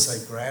question. So I would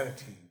say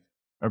gratitude.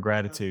 Or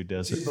gratitude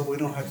does it. But we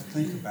don't have to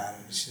think about it.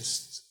 It's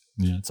just.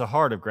 Yeah, it's a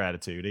heart of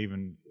gratitude.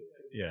 Even,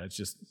 it's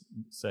just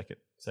second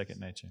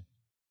nature.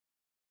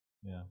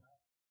 Yeah.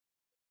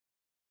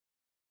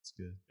 That's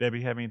good. Debbie,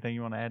 you have anything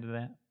you want to add to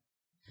that?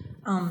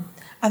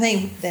 I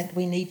think that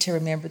we need to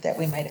remember that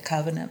we made a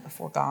covenant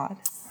before God,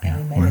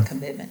 and we made a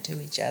commitment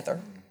to each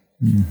other.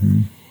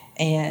 Mm-hmm.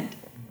 And,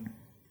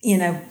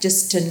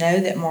 just to know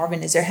that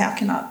Marvin is there, how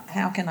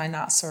can I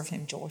not serve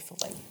him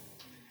joyfully?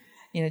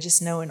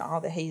 Just knowing all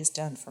that he has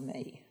done for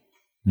me.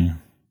 Yeah.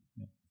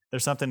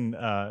 There's something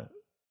that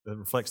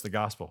reflects the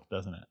gospel,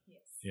 doesn't it? Yes.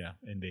 Yeah,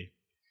 indeed.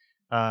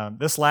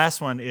 This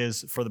last one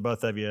is for the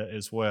both of you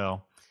as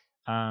well.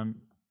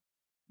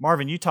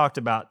 Marvin, you talked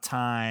about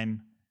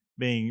time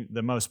being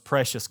the most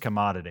precious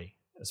commodity,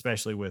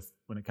 especially when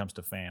it comes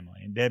to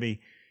family. And Debbie,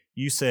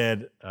 you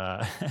said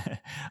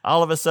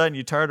all of a sudden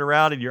you turned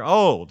around and you're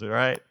old,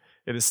 right?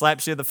 And it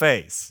slaps you in the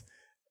face.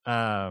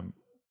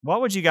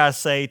 what would you guys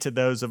say to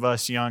those of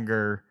us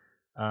younger?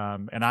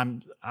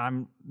 And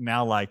I'm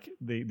now like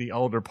the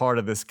older part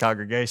of this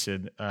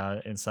congregation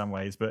in some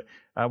ways, but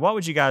what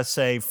would you guys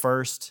say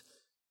first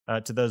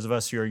to those of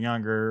us who are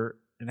younger,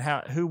 and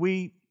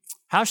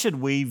how should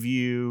we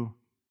view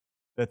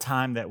the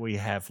time that we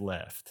have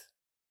left?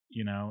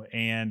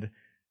 And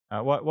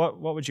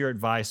what would your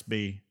advice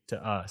be to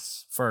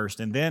us first?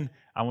 And then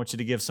I want you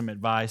to give some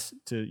advice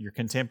to your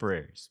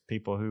contemporaries,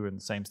 people who are in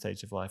the same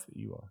stage of life that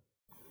you are.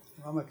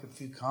 I'll make a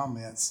few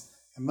comments.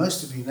 And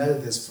most of you know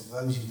this, for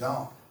those you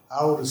don't.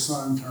 Our oldest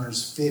son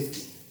turns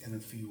 50 in a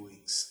few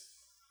weeks.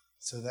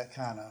 So that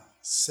kind of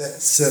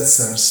sets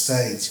our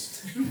stage.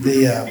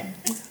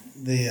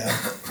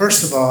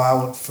 First of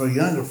all, for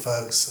younger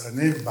folks and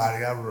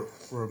everybody, I would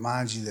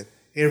remind you that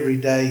every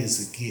day is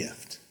a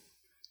gift.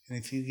 And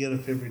if you get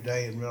up every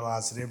day and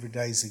realize that every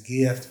day is a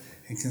gift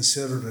and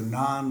consider it a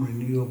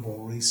non-renewable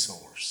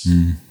resource.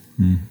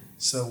 Mm-hmm.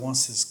 So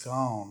once it's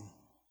gone,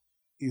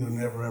 you'll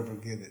never ever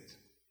get it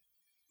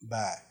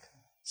back.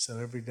 So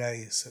every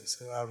day,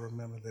 so I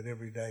remember that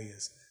every day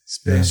is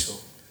special.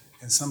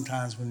 Yeah. And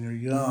sometimes when you're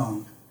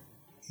young,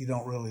 you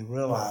don't really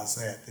realize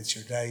that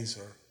your days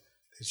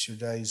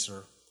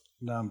are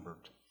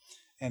numbered.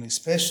 And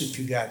especially if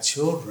you got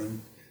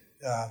children,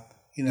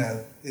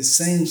 it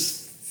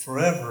seems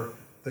forever,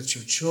 but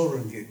your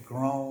children get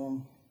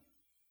grown,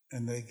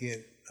 and they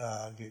get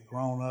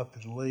grown up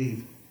and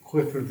leave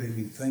quicker than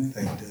you think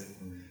they do.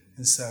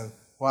 And so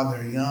while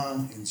they're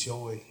young,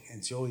 enjoy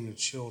your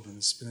children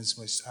and spend as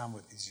much time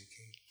with as you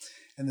can.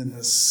 And then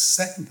the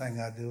second thing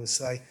I do is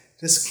say,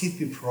 just keep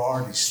your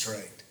priorities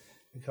straight.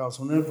 Because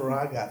whenever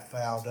I got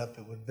fouled up,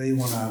 it would be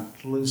when I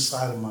lose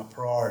sight of my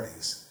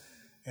priorities.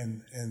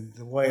 And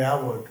the way I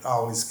would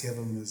always give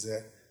them is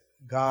that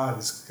God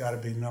has got to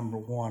be number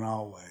one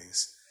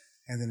always.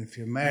 And then if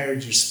you're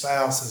married, your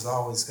spouse has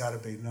always got to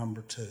be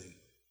number two.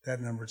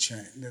 That never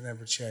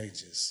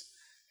changes.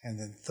 And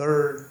then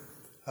third,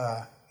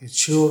 your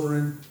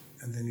children,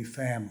 and then your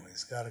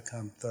family's got to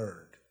come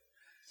third.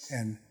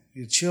 And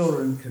your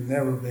children can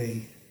never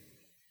be,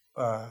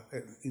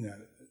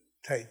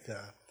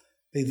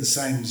 be the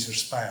same as your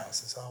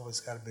spouse. It's always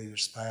got to be your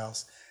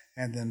spouse.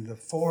 And then the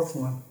fourth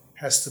one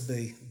has to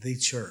be the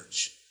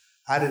church.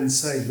 I didn't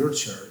say your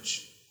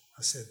church.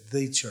 I said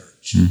the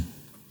church. Mm.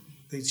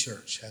 The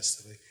church has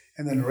to be.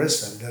 And then the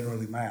rest of it doesn't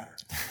really matter.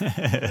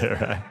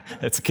 Right.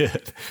 That's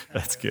good.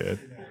 That's good.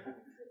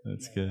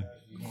 That's good.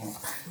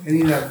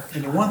 And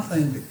and the one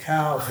thing that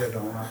Kyle hit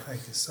on, I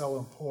think, is so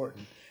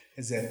important,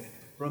 is that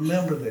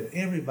remember that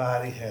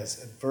everybody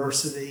has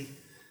adversity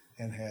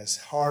and has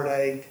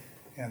heartache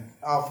and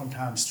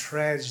oftentimes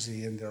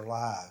tragedy in their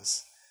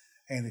lives.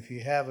 And if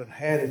you haven't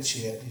had it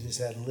yet, you just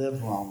haven't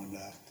lived long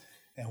enough.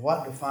 And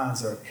what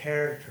defines our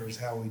character is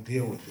how we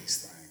deal with these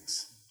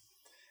things.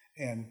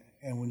 And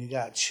when you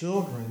got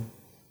children,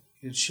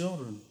 your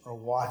children are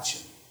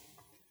watching.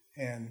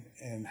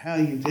 And how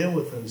you deal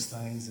with those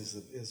things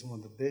is one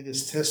of the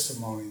biggest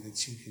testimony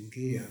that you can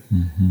give.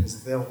 Mm-hmm. Is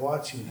that they'll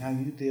watch you, and how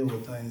you deal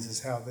with things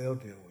is how they'll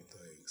deal with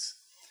things.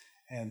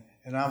 And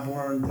I've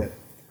learned that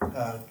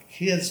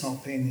kids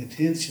don't pay any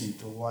attention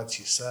to what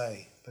you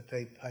say, but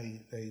they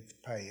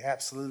pay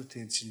absolute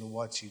attention to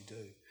what you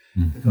do.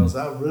 Mm-hmm. Because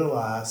I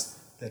realized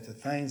that the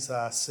things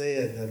I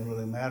said doesn't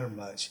really matter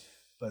much,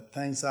 but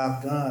things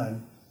I've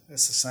done,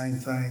 it's the same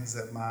things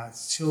that my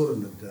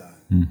children have done.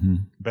 Mm-hmm.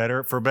 Better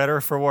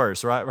or for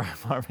worse, right,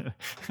 Marvin?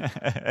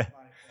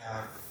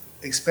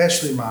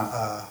 Especially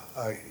my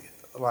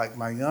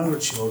younger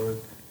children,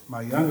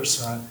 my younger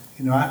son.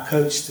 I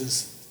coached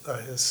his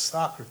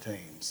soccer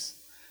teams,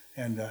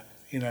 and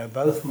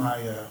both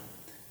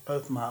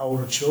my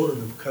older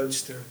children have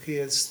coached their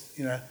kids.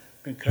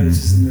 Been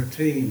coaches in their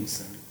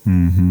teams,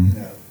 and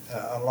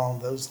along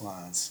those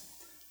lines.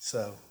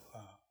 So,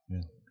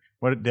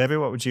 Debbie,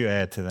 what would you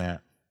add to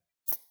that?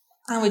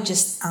 I would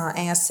just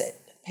ask that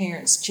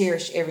parents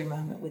cherish every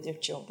moment with their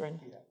children.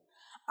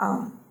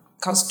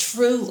 Because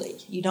truly,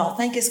 you don't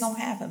think it's going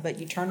to happen, but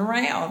you turn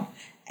around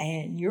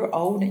and you're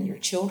old and your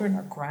children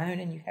are grown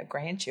and you have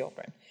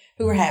grandchildren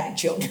who are having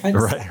children.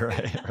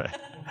 Right.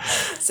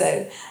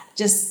 So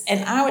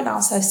and I would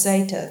also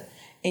say to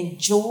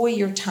enjoy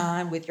your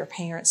time with your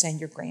parents and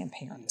your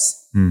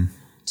grandparents. Mm.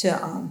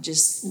 To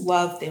just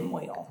love them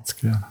well. That's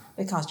good.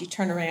 Because you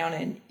turn around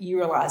and you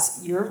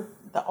realize you're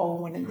the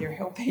old one and they're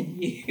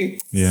helping you.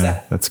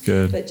 Yeah, that's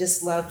good. But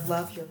just love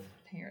your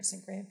parents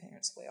and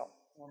grandparents well.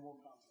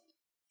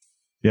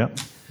 Yep.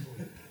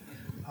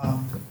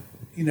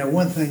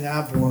 One thing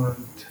I've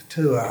learned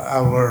too, I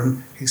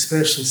learned,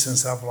 especially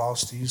since I've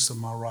lost the use of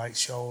my right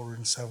shoulder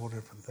and several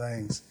different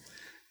things,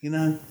 you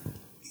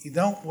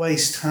don't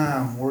waste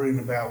time worrying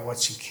about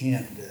what you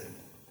can't do.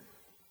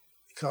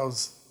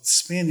 Because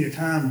spend your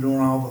time doing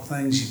all the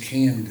things you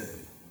can do.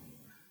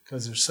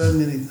 Because there's so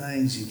many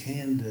things you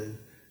can do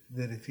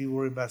that if you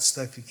worry about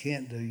stuff you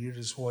can't do, you're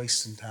just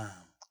wasting time.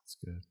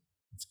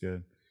 That's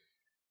good.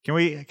 Can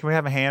we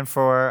have a hand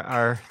for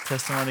our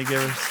testimony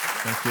givers?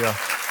 Thank you all.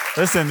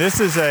 Listen, this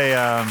is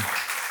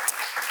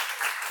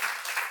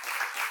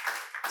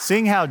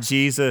Seeing how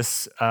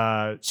Jesus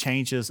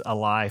changes a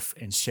life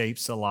and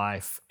shapes a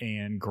life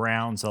and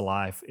grounds a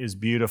life is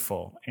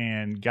beautiful.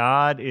 And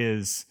God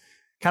is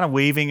kind of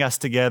weaving us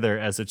together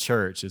as a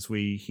church as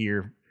we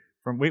hear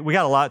from, we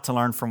got a lot to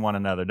learn from one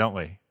another, don't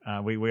we?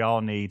 We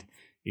all need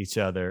each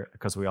other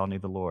because we all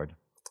need the Lord,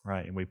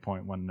 right? And we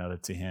point one another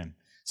to Him.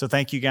 So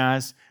thank you,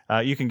 guys.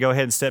 You can go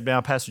ahead and step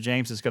down. Pastor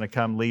James is going to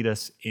come lead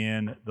us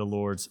in the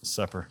Lord's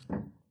Supper.